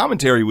doing the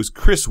commentary was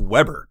Chris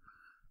Webber,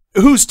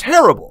 who's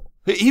terrible.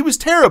 He was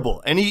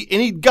terrible, and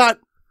he got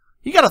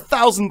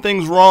 1,000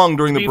 things wrong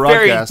during the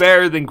broadcast.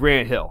 Very better than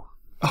Grant Hill.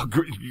 Oh,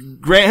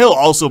 Grant Hill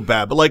also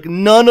bad, but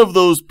none of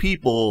those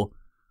people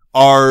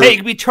are. Hey, it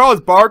could be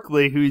Charles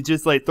Barkley, who's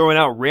just throwing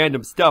out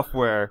random stuff.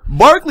 Where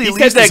Barkley he at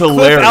said least that is Cliff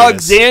hilarious.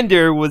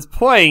 Alexander was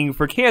playing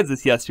for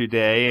Kansas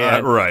yesterday,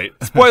 and right?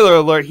 Spoiler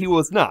alert: he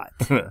was not.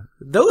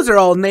 Those are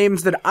all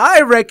names that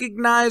I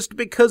recognized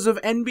because of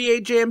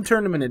NBA Jam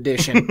Tournament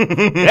Edition.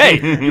 Hey,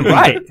 you're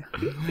right.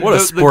 What a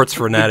sports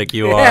fanatic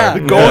you Yeah. are.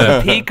 The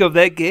golden peak of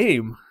that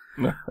game.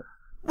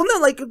 Well, no,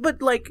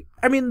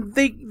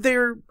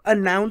 they're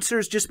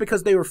announcers just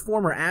because they were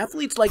former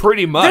athletes.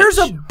 Pretty much. There's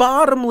a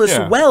bottomless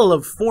well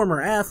of former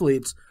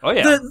athletes. Oh,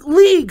 yeah. The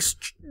leagues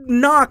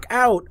knock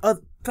out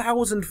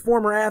 1,000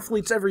 former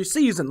athletes every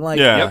season.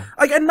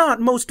 And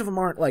not most of them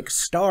aren't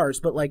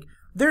stars, but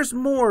there's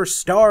more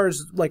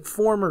stars,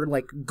 former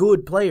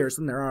good players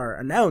than there are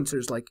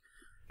announcers. And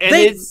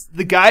it's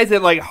the guys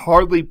that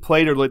hardly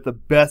played are the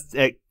best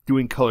at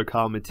doing color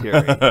commentary.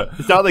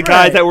 It's not the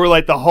guys that were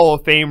like the Hall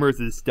of Famers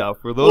and stuff,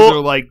 where those are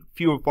like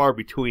few and far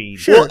between.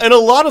 Sure. Well, and a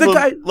lot of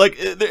them, like,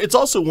 it's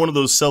also one of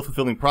those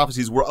self-fulfilling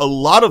prophecies where a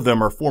lot of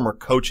them are former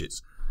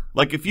coaches.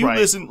 Like if you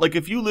listen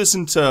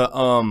to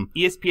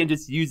ESPN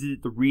just uses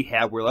the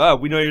rehab where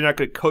we know you're not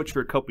going to coach for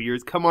a couple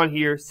years. Come on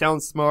here,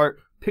 sound smart,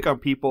 pick on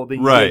people,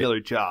 then you get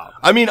another job.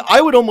 I mean,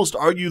 I would almost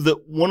argue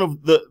that one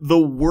of the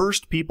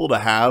worst people to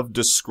have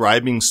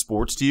describing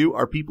sports to you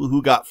are people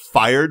who got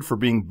fired for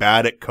being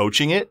bad at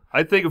coaching it.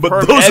 I think of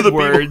Herb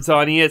Edwards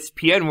on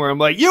ESPN where I'm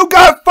like, you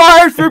got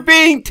fired for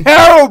being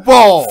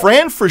terrible!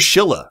 Fran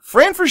Fraschilla.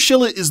 Fran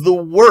Fraschilla is the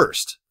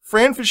worst.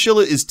 Fran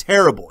Fraschilla is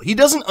terrible. He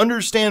doesn't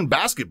understand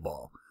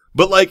basketball.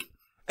 But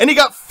and he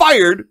got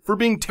fired for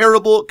being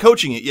terrible at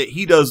coaching it, yet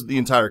he does the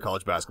entire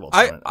college basketball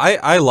tournament.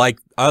 I like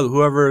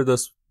whoever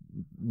this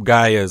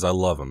guy is, I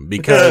love him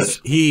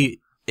because he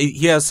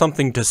has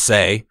something to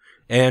say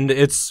and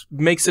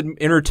makes it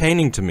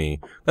entertaining to me.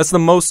 That's the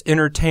most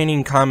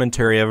entertaining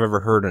commentary I've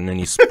ever heard on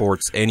any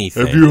sports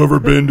anything. Have you ever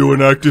been to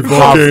an active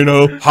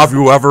volcano? Have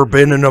you ever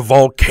been in a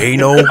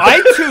volcano?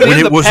 I tuned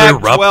in the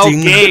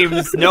Pac-12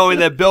 games knowing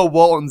that Bill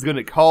Walton's going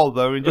to call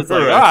them and just all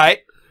right.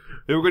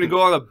 They were going to go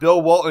on a Bill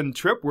Walton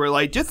trip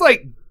where, just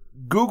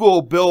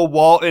Google Bill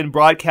Walton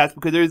broadcast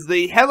because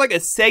they had, a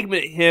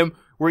segment of him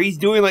where he's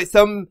doing,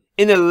 some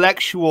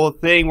intellectual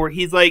thing where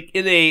he's,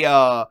 in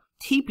a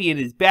teepee in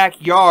his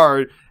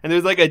backyard and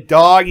there's, a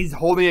dog, he's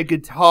holding a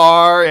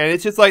guitar, and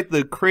it's just,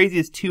 the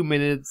craziest 2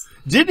 minutes.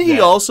 Didn't he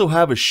also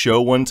have a show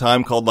one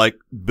time called,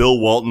 Bill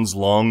Walton's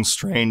Long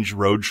Strange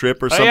Road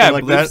Trip or something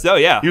like that? So,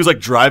 yeah. He was,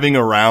 driving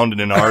around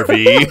in an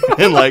RV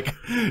and,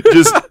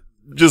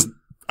 just,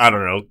 I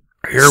don't know.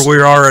 Here we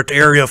are at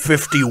Area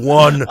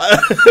 51.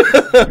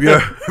 Have you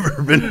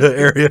ever been to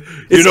Area?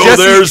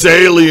 There's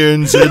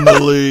aliens in the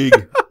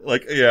league.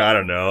 I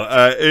don't know.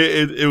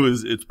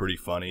 It's pretty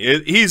funny.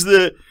 He is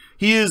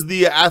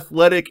the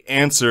athletic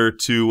answer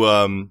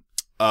to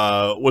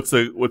what's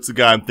the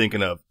guy I'm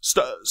thinking of?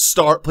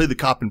 Play the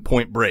cop in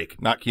Point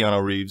Break, not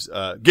Keanu Reeves.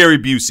 Gary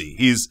Busey.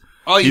 He's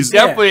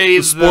definitely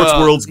the sports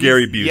world's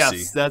Gary Busey.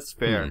 Yes, that's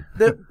fair.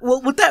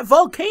 Well, with that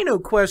volcano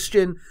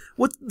question,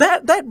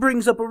 that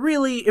brings up a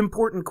really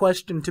important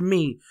question to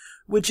me,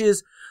 which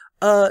is,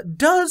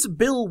 does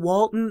Bill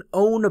Walton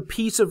own a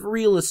piece of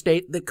real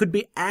estate that could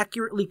be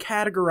accurately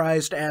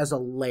categorized as a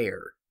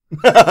lair?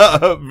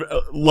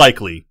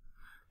 Likely.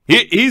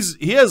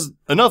 He has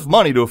enough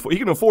money he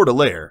can afford a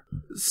lair.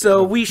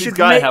 So we should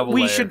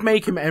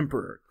make him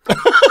emperor.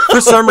 For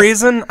some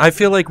reason, I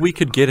feel like we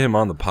could get him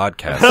on the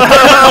podcast.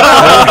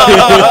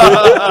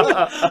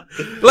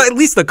 Well, at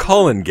least a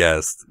call-in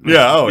guest.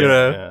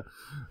 Yeah.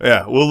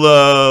 Yeah.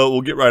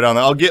 We'll get right on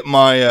that. I'll get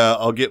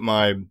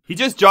my. He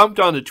just jumped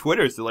onto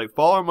Twitter, so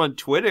follow him on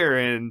Twitter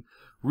and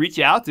reach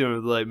out to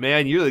him.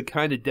 Man, you're the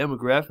kind of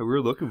demographic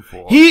we're looking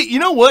for. You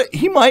know what?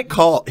 He might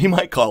call it. He's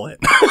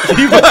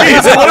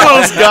one of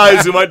those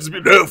guys who might just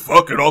be, no,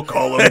 fuck it, I'll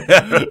call him.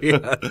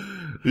 Yeah.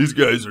 These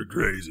guys are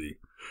crazy.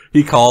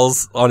 He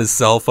calls on his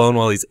cell phone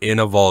while he's in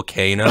a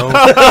volcano.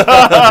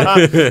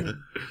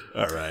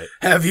 All right.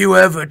 Have you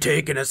ever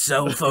taken a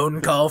cell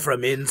phone call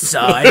from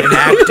inside an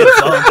active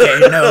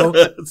volcano?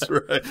 That's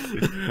right.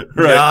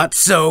 Not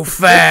so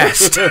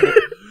fast.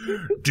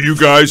 Do you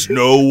guys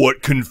know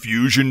what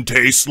confusion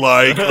tastes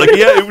like?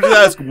 It would just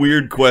ask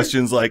weird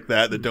questions like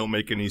that don't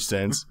make any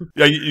sense.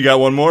 Yeah, you got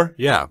one more?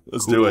 Yeah.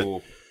 Let's do it.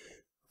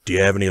 Do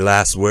you have any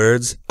last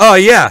words? Oh,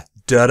 yeah.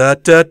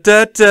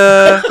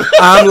 Da-da-da-da-da.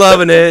 I'm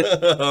loving it.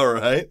 All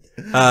right.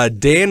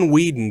 Dan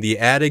Whedon, the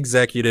ad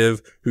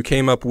executive who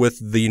came up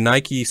with the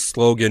Nike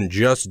slogan,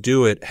 Just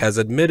Do It, has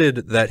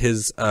admitted that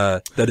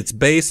that it's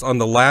based on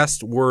the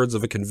last words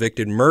of a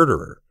convicted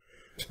murderer.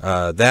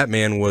 That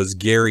man was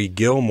Gary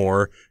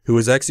Gilmore, who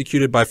was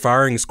executed by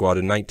firing squad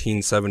in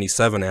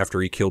 1977 after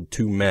he killed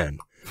 2 men.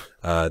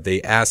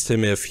 They asked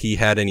him if he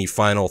had any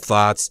final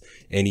thoughts,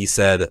 and he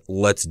said,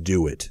 "Let's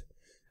do it."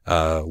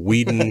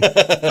 Whedon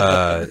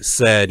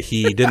said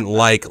he didn't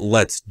like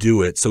 "Let's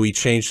do it," so he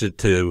changed it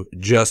to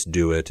 "Just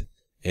Do It,"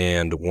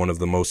 and one of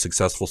the most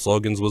successful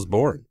slogans was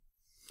born.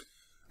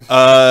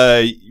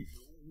 Why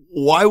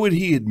would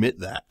he admit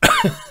that?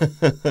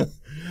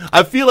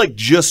 I feel like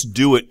 "just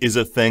do it" is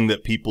a thing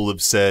that people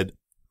have said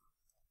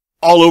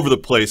all over the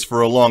place for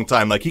a long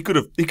time. He could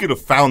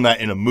have found that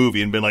in a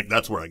movie and been like,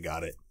 "That's where I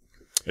got it."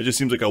 It just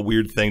seems like a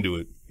weird thing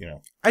to,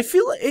 I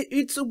feel like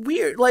it's a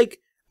weird,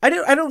 I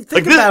don't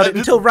think about it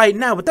until right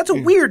now, but that's a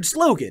weird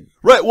slogan.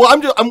 Right. Well,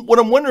 what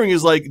I'm wondering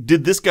is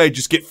did this guy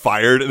just get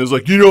fired and was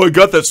like, I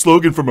got that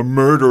slogan from a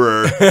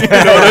murderer. You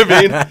know what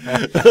I mean?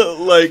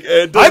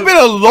 I've been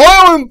a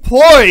loyal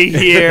employee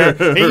here,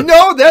 and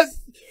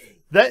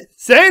that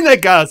saying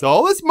that got us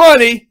all this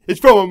money is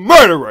from a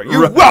murderer.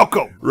 You're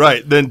welcome.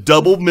 Right. Then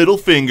double middle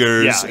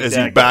fingers as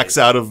he backs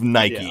out of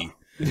Nike. Yeah.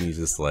 And he's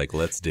just like,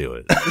 "Let's do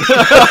it."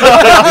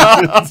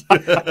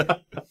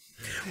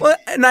 Well,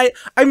 and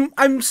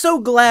I'm so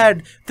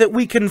glad that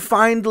we can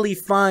finally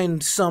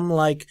find some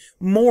like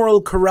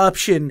moral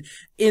corruption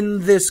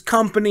in this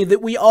company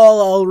that we all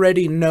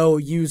already know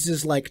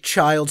uses like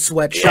child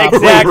sweatshop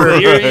labor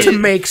to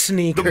make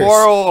sneakers. The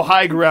moral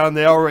high ground,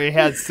 they already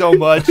had so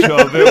much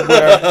of it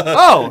where,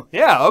 oh,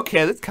 yeah,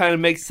 okay, this kind of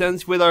makes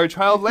sense with our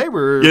child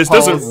labor This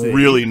policy. doesn't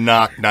really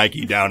knock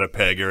Nike down a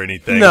peg or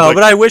anything. No, Like,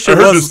 but I wish it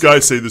heard was. this guy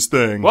say this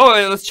thing.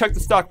 Well, let's check the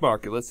stock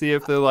market. Let's see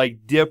if the like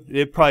dip.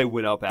 It probably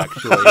went up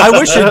actually. I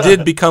wish it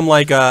did become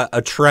like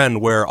a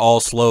trend where all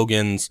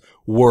slogans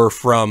were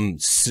from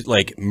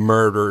like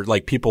murder,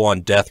 like people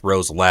on death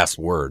row's last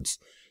words.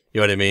 You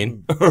know what I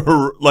mean?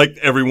 Like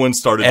everyone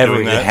started doing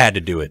Everyone that. had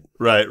to do it.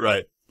 Right.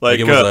 Like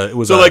it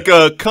was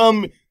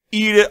come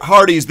eat at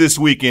Hardee's this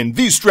weekend.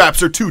 These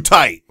straps are too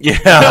tight.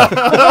 Yeah.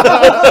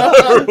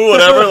 Or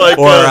whatever. Like,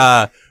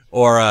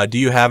 or do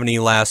you have any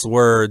last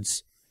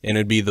words? And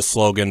it'd be the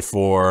slogan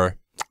for,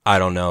 I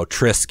don't know,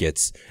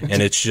 Triscuits.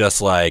 And it's just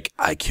like,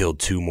 I killed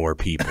 2 more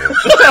people.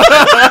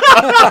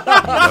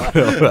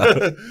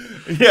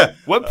 yeah.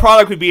 What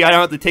product would be? I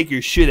don't have to take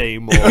your shit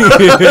anymore.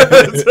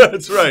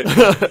 That's right.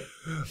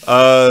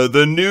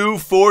 The new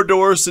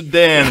 4-door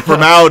sedan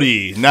from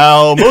Audi.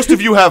 Now, most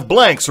of you have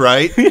blanks,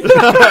 right? This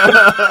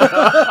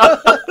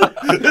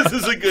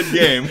is a good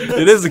game.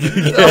 It is a good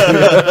game.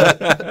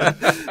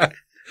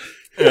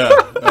 Yeah.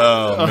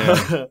 Oh,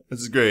 man.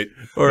 This is great.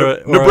 Or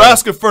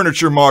Nebraska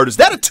Furniture Mart. Is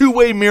that a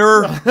 2-way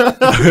mirror?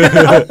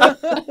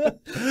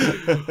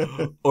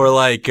 Or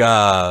like,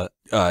 do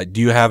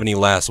you have any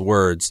last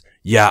words?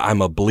 Yeah,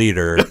 I'm a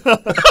bleeder. And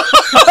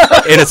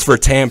it's for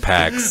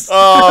Tampax.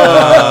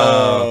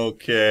 Oh,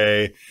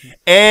 okay.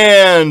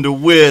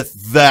 And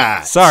with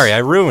that. Sorry, I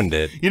ruined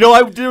it. You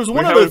know, there was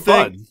one other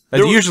thing.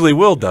 Usually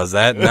Will does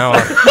that. Now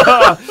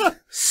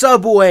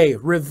Subway,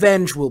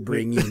 revenge will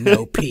bring you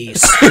no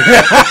peace.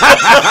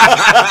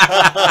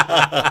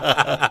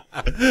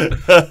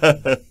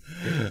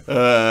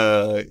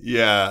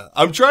 Yeah.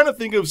 I'm trying to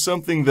think of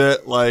something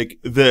that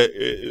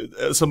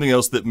something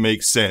else that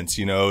makes sense.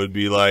 You know, it'd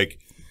be like,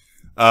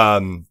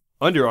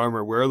 Under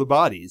Armour, where are the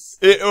bodies?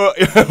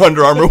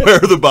 Under Armour, where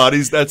are the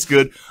bodies? That's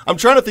good. I'm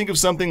trying to think of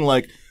something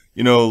like,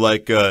 you know,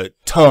 like,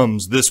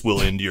 Tums, this will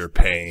end your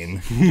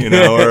pain. You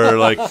know, or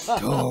like,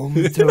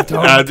 Tums.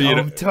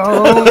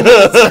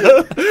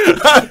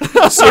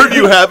 Sir, do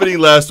you have any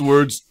last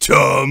words?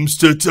 Tums.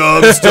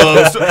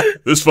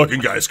 This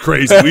fucking guy's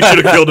crazy. We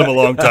should have killed him a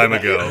long time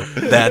ago.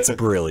 that's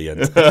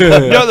brilliant.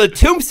 No, the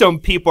Tombstone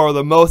people are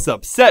the most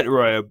upset,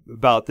 Roy,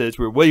 about this.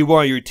 Where, what do you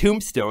want on your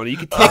tombstone? You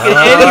can take it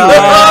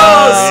anywhere.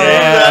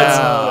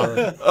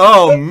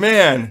 Oh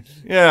man,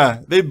 yeah,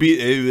 they're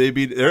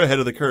ahead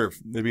of the curve.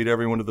 They beat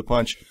everyone to the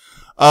punch.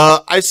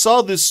 I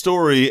saw this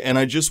story and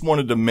I just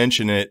wanted to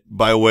mention it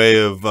by way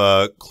of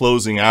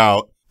closing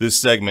out this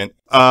segment.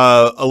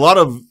 A lot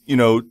of, you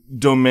know,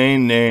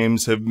 domain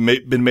names have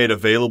been made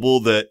available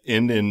that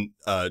end in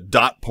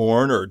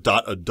 .porn or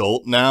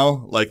 .adult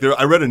now. Like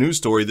I read a news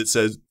story that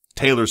says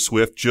Taylor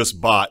Swift just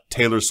bought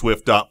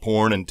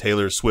TaylorSwift.porn and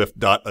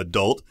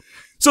TaylorSwift.adult.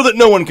 So that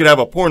no one could have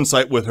a porn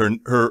site with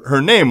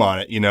her name on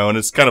it, you know, and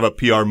it's kind of a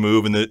PR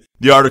move. And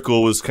the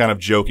article was kind of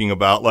joking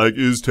about, like,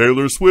 is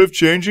Taylor Swift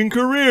changing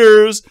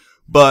careers?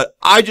 But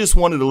I just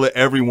wanted to let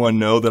everyone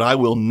know that I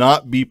will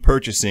not be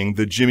purchasing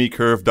the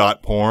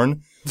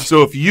JimmyCurve.porn.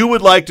 So if you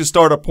would like to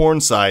start a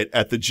porn site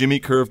at the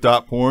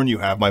JimmyCurve.porn, you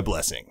have my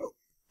blessing.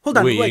 Hold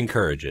on, We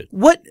encourage it.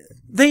 What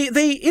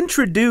they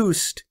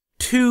introduced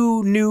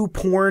 2 new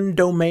porn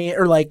domain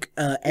or like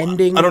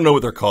ending. I don't know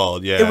what they're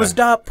called. Yeah, it was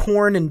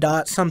 .porn and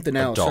 .something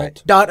else,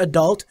 Adult. right?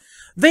 .adult.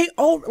 They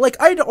all like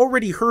I'd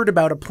already heard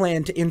about a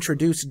plan to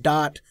introduce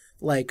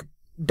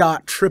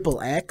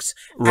 .XXX as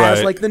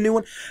Right. like the new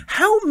one.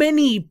 How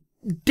many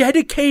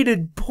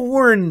dedicated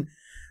porn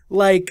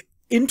like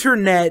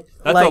internet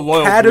That's a like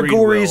loyal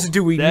categories breed,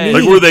 do we That-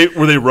 need? like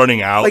were they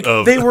running out like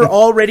of? they were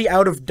already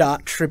out of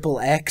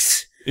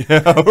 .XXX.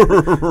 Yeah,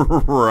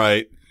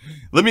 right.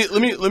 Let me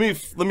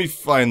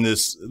find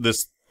this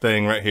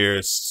thing right here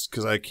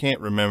because I can't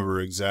remember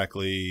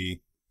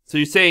exactly. So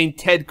you're saying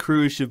Ted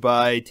Cruz should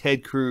buy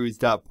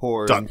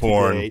tedcruz.porn.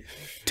 .porn. today.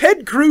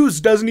 Ted Cruz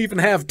doesn't even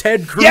have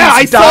Ted Cruz. Yeah,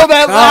 I saw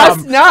that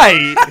last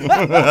night.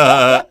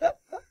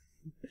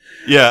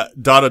 Yeah,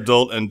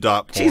 .adult and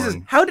 .porn. Jesus,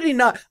 how did he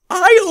not?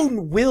 I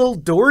own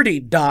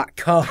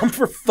WillDoherty.com,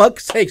 for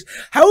fuck's sakes.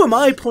 How am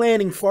I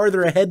planning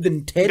farther ahead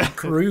than Ted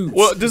Cruz?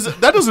 Well,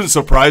 that doesn't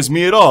surprise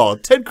me at all.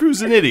 Ted Cruz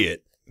is an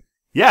idiot.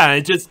 Yeah,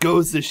 it just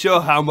goes to show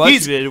how much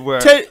He's- of it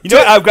were. Ted- you know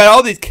what? I've got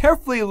all these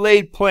carefully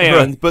laid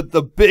plans, but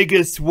the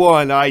biggest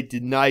one I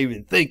did not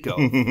even think of.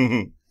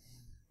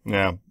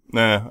 Yeah,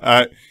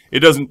 it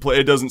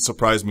doesn't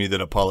surprise me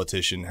that a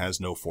politician has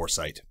no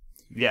foresight.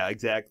 Yeah,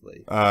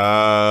 exactly.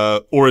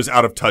 Or is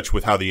out of touch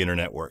with how the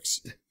internet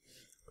works.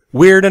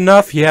 Weird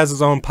enough, he has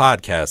his own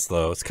podcast,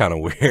 though. It's kind of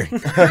weird.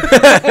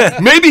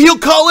 Maybe he'll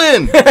call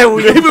in.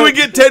 Maybe we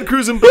get Ted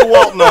Cruz and Bill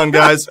Walton on,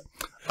 guys.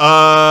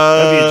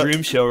 That'd be a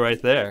dream show right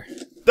there.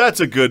 that's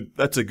a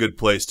good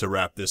place to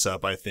wrap this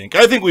up, I think.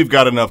 I think we've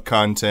got enough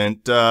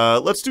content.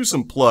 Let's do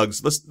some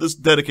plugs. Let's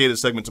dedicate a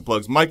segment to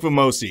plugs. Mike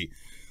Vamosi,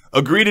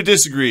 Agree to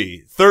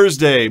Disagree,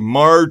 Thursday,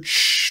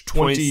 March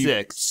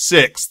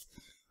 26th.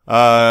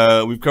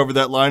 We've covered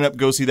that lineup.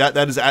 Go see that.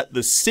 That is at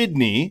the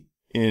Sydney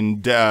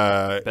in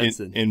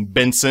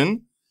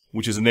Benson,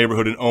 which is a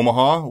neighborhood in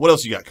Omaha. What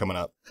else you got coming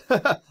up?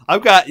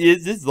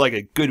 This is like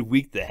a good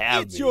week to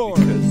have me.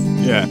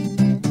 Yeah.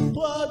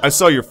 I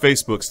saw your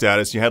Facebook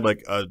status. You had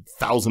like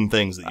 1,000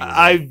 things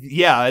that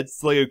you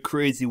it's like a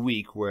crazy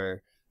week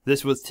where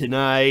this was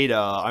tonight.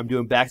 I'm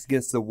doing Backs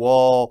Against the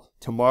Wall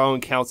tomorrow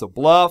in Council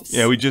Bluffs.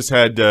 Yeah, we just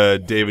had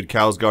David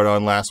Kousgaard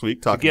on last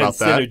week talking about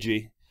that.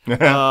 Synergy.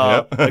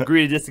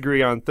 Agree to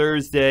Disagree on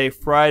Thursday.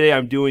 Friday,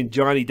 I'm doing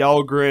Johnny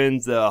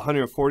Dahlgren's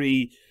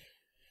 140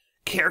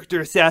 character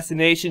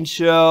assassination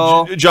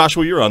show.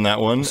 Joshua, you're on that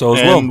one. So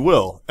is and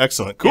Will.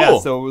 Excellent. Cool. Yeah,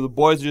 so the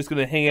boys are just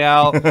going to hang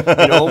out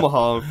in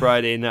Omaha on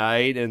Friday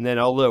night, and then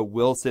I'll let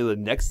Will say the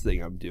next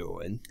thing I'm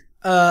doing.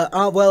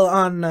 Well,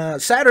 on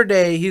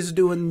Saturday, he's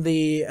doing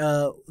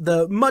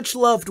the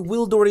much-loved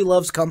Will Doherty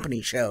Loves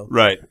Company show.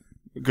 Right.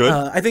 Good.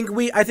 I think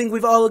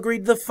we've all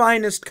agreed the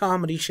finest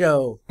comedy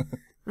show.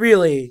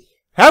 Really.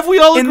 Have we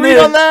all agreed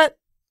on that?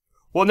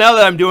 Well, now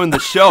that I'm doing the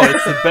show,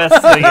 it's the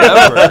best thing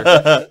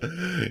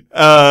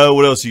ever.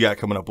 What else you got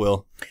coming up,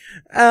 Will?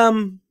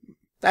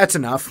 That's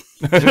enough.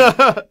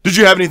 Did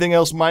you have anything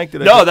else, Mike?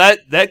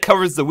 That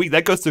covers the week.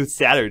 That goes through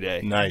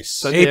Saturday. Nice.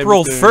 Sunday,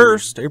 April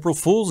 1st, April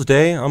Fool's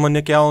Day, I'm on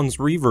Nick Allen's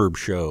Reverb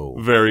show.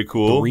 Very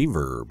cool. The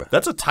Reverb.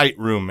 That's a tight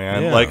room,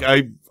 man. Yeah. Like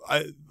I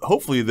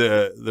hopefully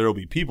there'll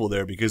be people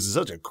there because it's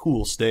such a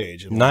cool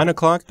stage. 9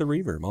 o'clock, the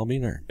Reverb. I'll be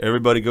there.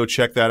 Everybody go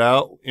check that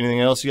out.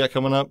 Anything else you got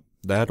coming up?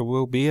 That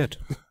will be it.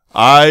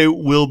 I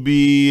will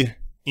be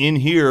in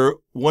here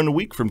 1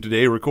 week from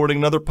today recording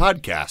another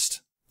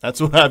podcast.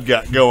 That's what I've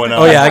got going on.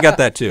 Oh, yeah, I got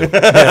that too.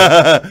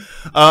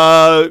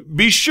 Yeah.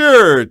 Be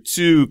sure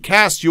to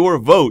cast your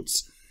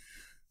votes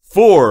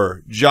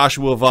for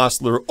Joshua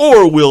Vossler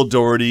or Will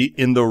Doherty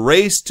in the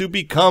race to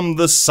become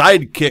the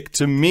sidekick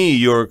to me,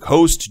 your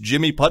host,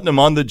 Jimmy Putnam,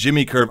 on the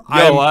Jimmy Curve.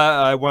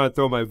 I want to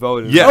throw my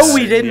vote in. Yes. Oh,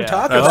 we didn't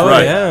talk That's about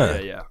right.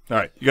 it. Yeah. All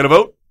right. You got to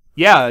vote?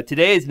 Yeah,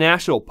 today is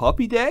National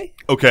Puppy Day.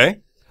 Okay.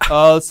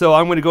 So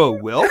I'm going to go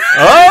with Will.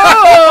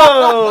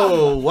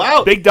 Oh,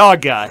 wow. Big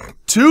dog guy.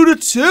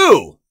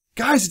 2-2.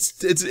 Guys,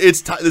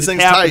 this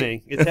thing's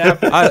happening. tight. It's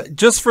happening.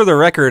 Just for the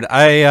record,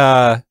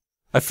 I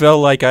feel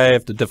like I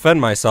have to defend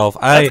myself.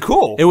 That's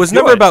cool. It was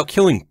never about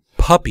killing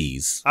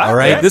puppies. All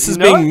right, this is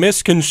being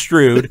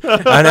misconstrued,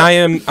 and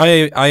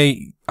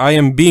I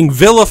am being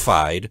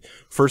vilified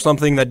for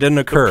something that didn't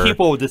occur.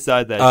 People will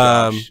decide that.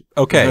 Josh.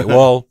 Okay,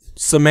 well,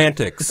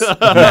 semantics. All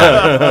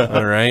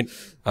right.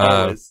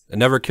 I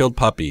never killed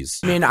puppies.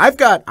 I mean, I've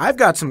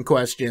got some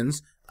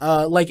questions.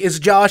 Like, is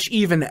Josh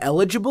even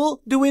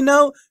eligible? Do we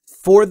know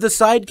for the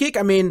sidekick?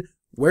 I mean,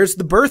 where's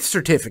the birth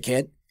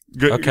certificate?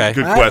 Good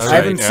question. I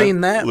haven't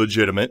seen that.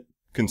 Legitimate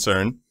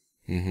concern.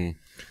 Mm-hmm.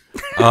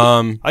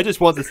 I just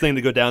want this thing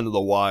to go down to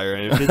the wire,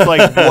 and if it's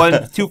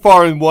like too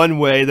far in one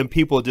way, then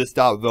people just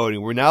stop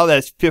voting. We're now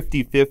that's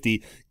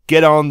 50-50.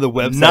 Get on the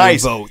website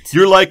and vote.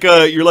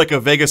 You're like a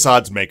Vegas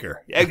odds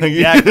maker. Exactly.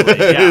 Yeah.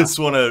 I just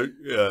want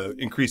to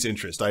increase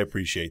interest. I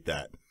appreciate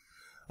that.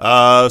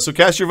 So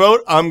cast your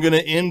vote. I'm going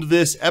to end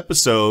this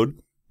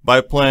episode by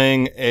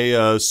playing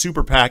a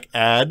Super PAC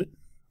ad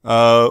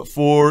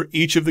for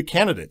each of the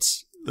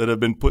candidates that have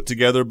been put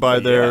together by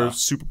their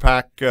Super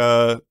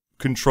PAC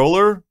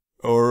controller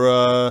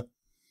or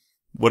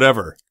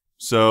whatever.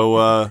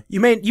 So you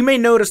may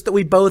notice that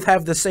we both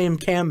have the same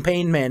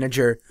campaign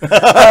manager,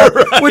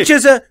 right. which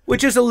is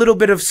a little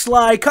bit of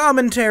sly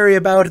commentary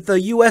about the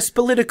U.S.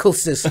 political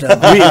system.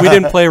 we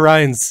didn't play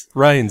Ryan's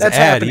That's ad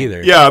happening.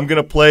 either. yeah, I'm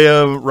gonna play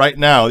him right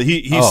now.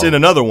 He sent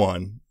another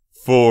one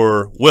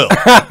for Will.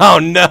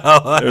 Oh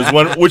no! There's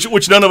one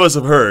which none of us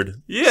have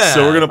heard. Yeah.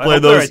 So we're gonna play I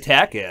hope they're those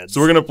attack ads.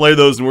 So we're gonna play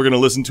those, and we're gonna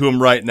listen to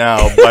them right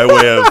now by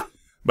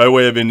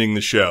way of ending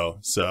the show.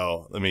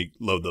 So let me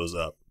load those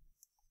up.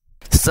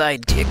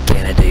 Sidekick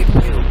candidate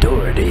Will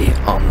Doherty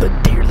on the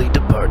dearly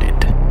departed.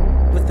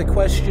 With the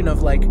question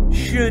of, like,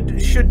 should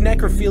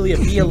necrophilia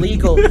be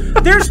illegal?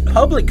 There's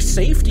public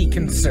safety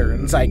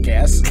concerns, I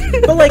guess.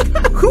 But, like,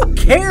 who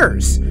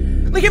cares?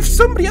 Like, if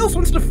somebody else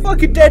wants to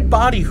fuck a dead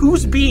body,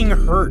 who's being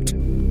hurt?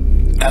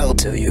 I'll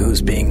tell you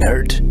who's being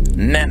hurt.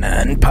 Nana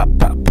and Pop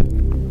Pop.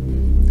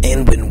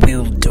 And when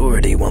Will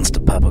Doherty wants to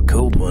pop a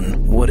cold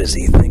one, what does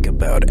he think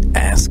about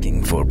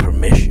asking for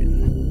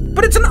permission?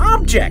 But it's an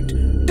object!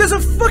 Does a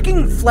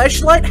fucking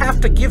fleshlight have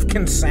to give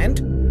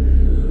consent?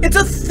 It's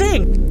a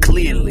thing!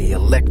 Clearly,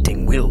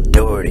 electing Will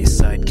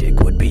Doherty's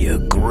sidekick would be a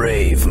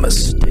grave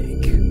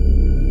mistake.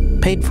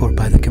 Paid for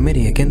by the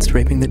Committee Against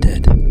Raping the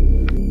Dead.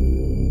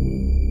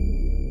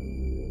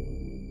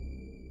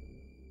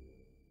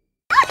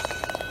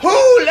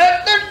 Who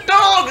let the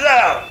dogs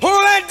out? Who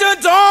let the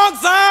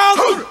dogs out?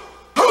 Who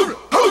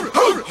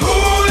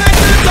let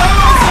the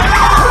dogs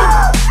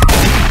out?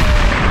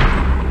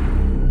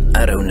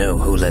 I don't know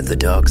who let the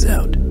dogs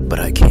out, but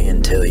I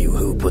can tell you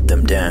who put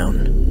them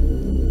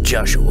down.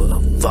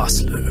 Joshua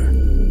Vossler.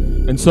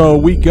 And so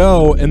we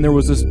go, and there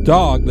was this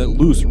dog that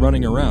loose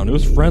running around. It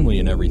was friendly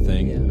and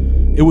everything.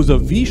 Yeah. It was a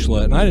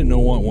Vizsla, and I didn't know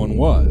what one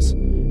was.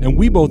 And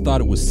we both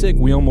thought it was sick.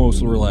 We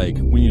almost were like,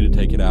 we need to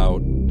take it out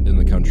in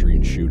the country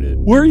and shoot it.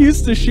 We're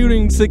used to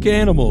shooting sick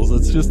animals.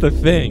 It's just a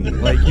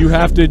thing. Like, you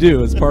have to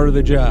do. It's part of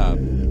the job.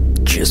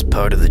 Just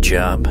part of the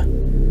job?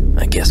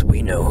 I guess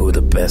we know who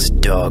the best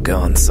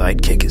doggone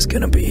sidekick is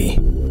gonna be.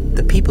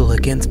 The People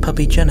Against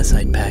Puppy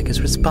Genocide PAC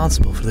is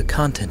responsible for the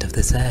content of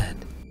this ad.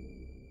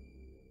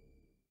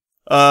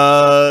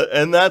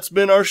 And that's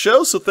been our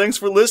show, so thanks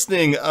for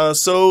listening.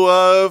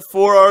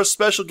 For our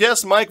special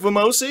guest, Mike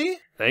Vamosi.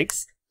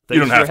 Thanks. You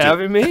don't have for to.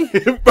 having me.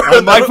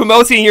 I'm Mike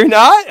Vamosi and you're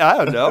not?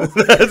 I don't know.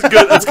 That's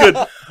good. That's good.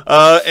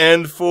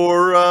 And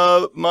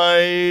for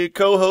my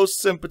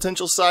co-hosts and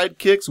potential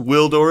sidekicks,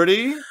 Will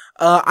Doherty.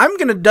 I'm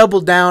going to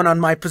double down on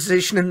my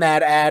position in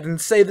that ad and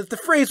say that the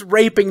phrase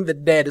raping the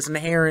dead is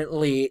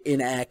inherently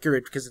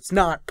inaccurate because it's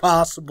not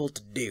possible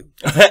to do.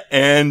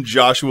 And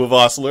Joshua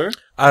Vossler.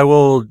 I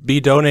will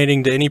be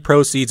donating to any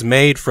proceeds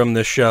made from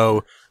the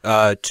show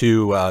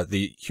to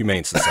the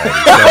Humane Society.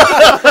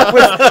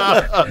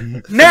 So.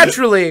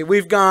 Naturally,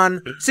 we've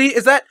gone... See,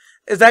 is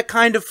that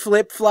kind of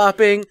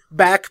flip-flopping,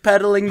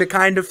 backpedaling the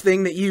kind of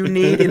thing that you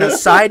need in a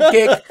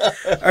sidekick?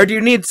 Or do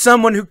you need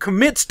someone who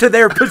commits to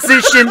their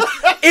position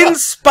in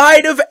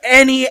spite of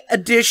any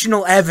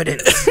additional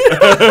evidence?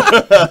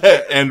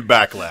 And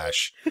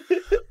backlash.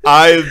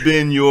 I've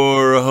been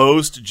your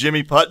host,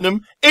 Jimmy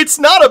Putnam. It's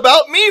not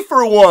about me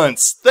for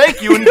once.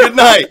 Thank you and good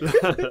night.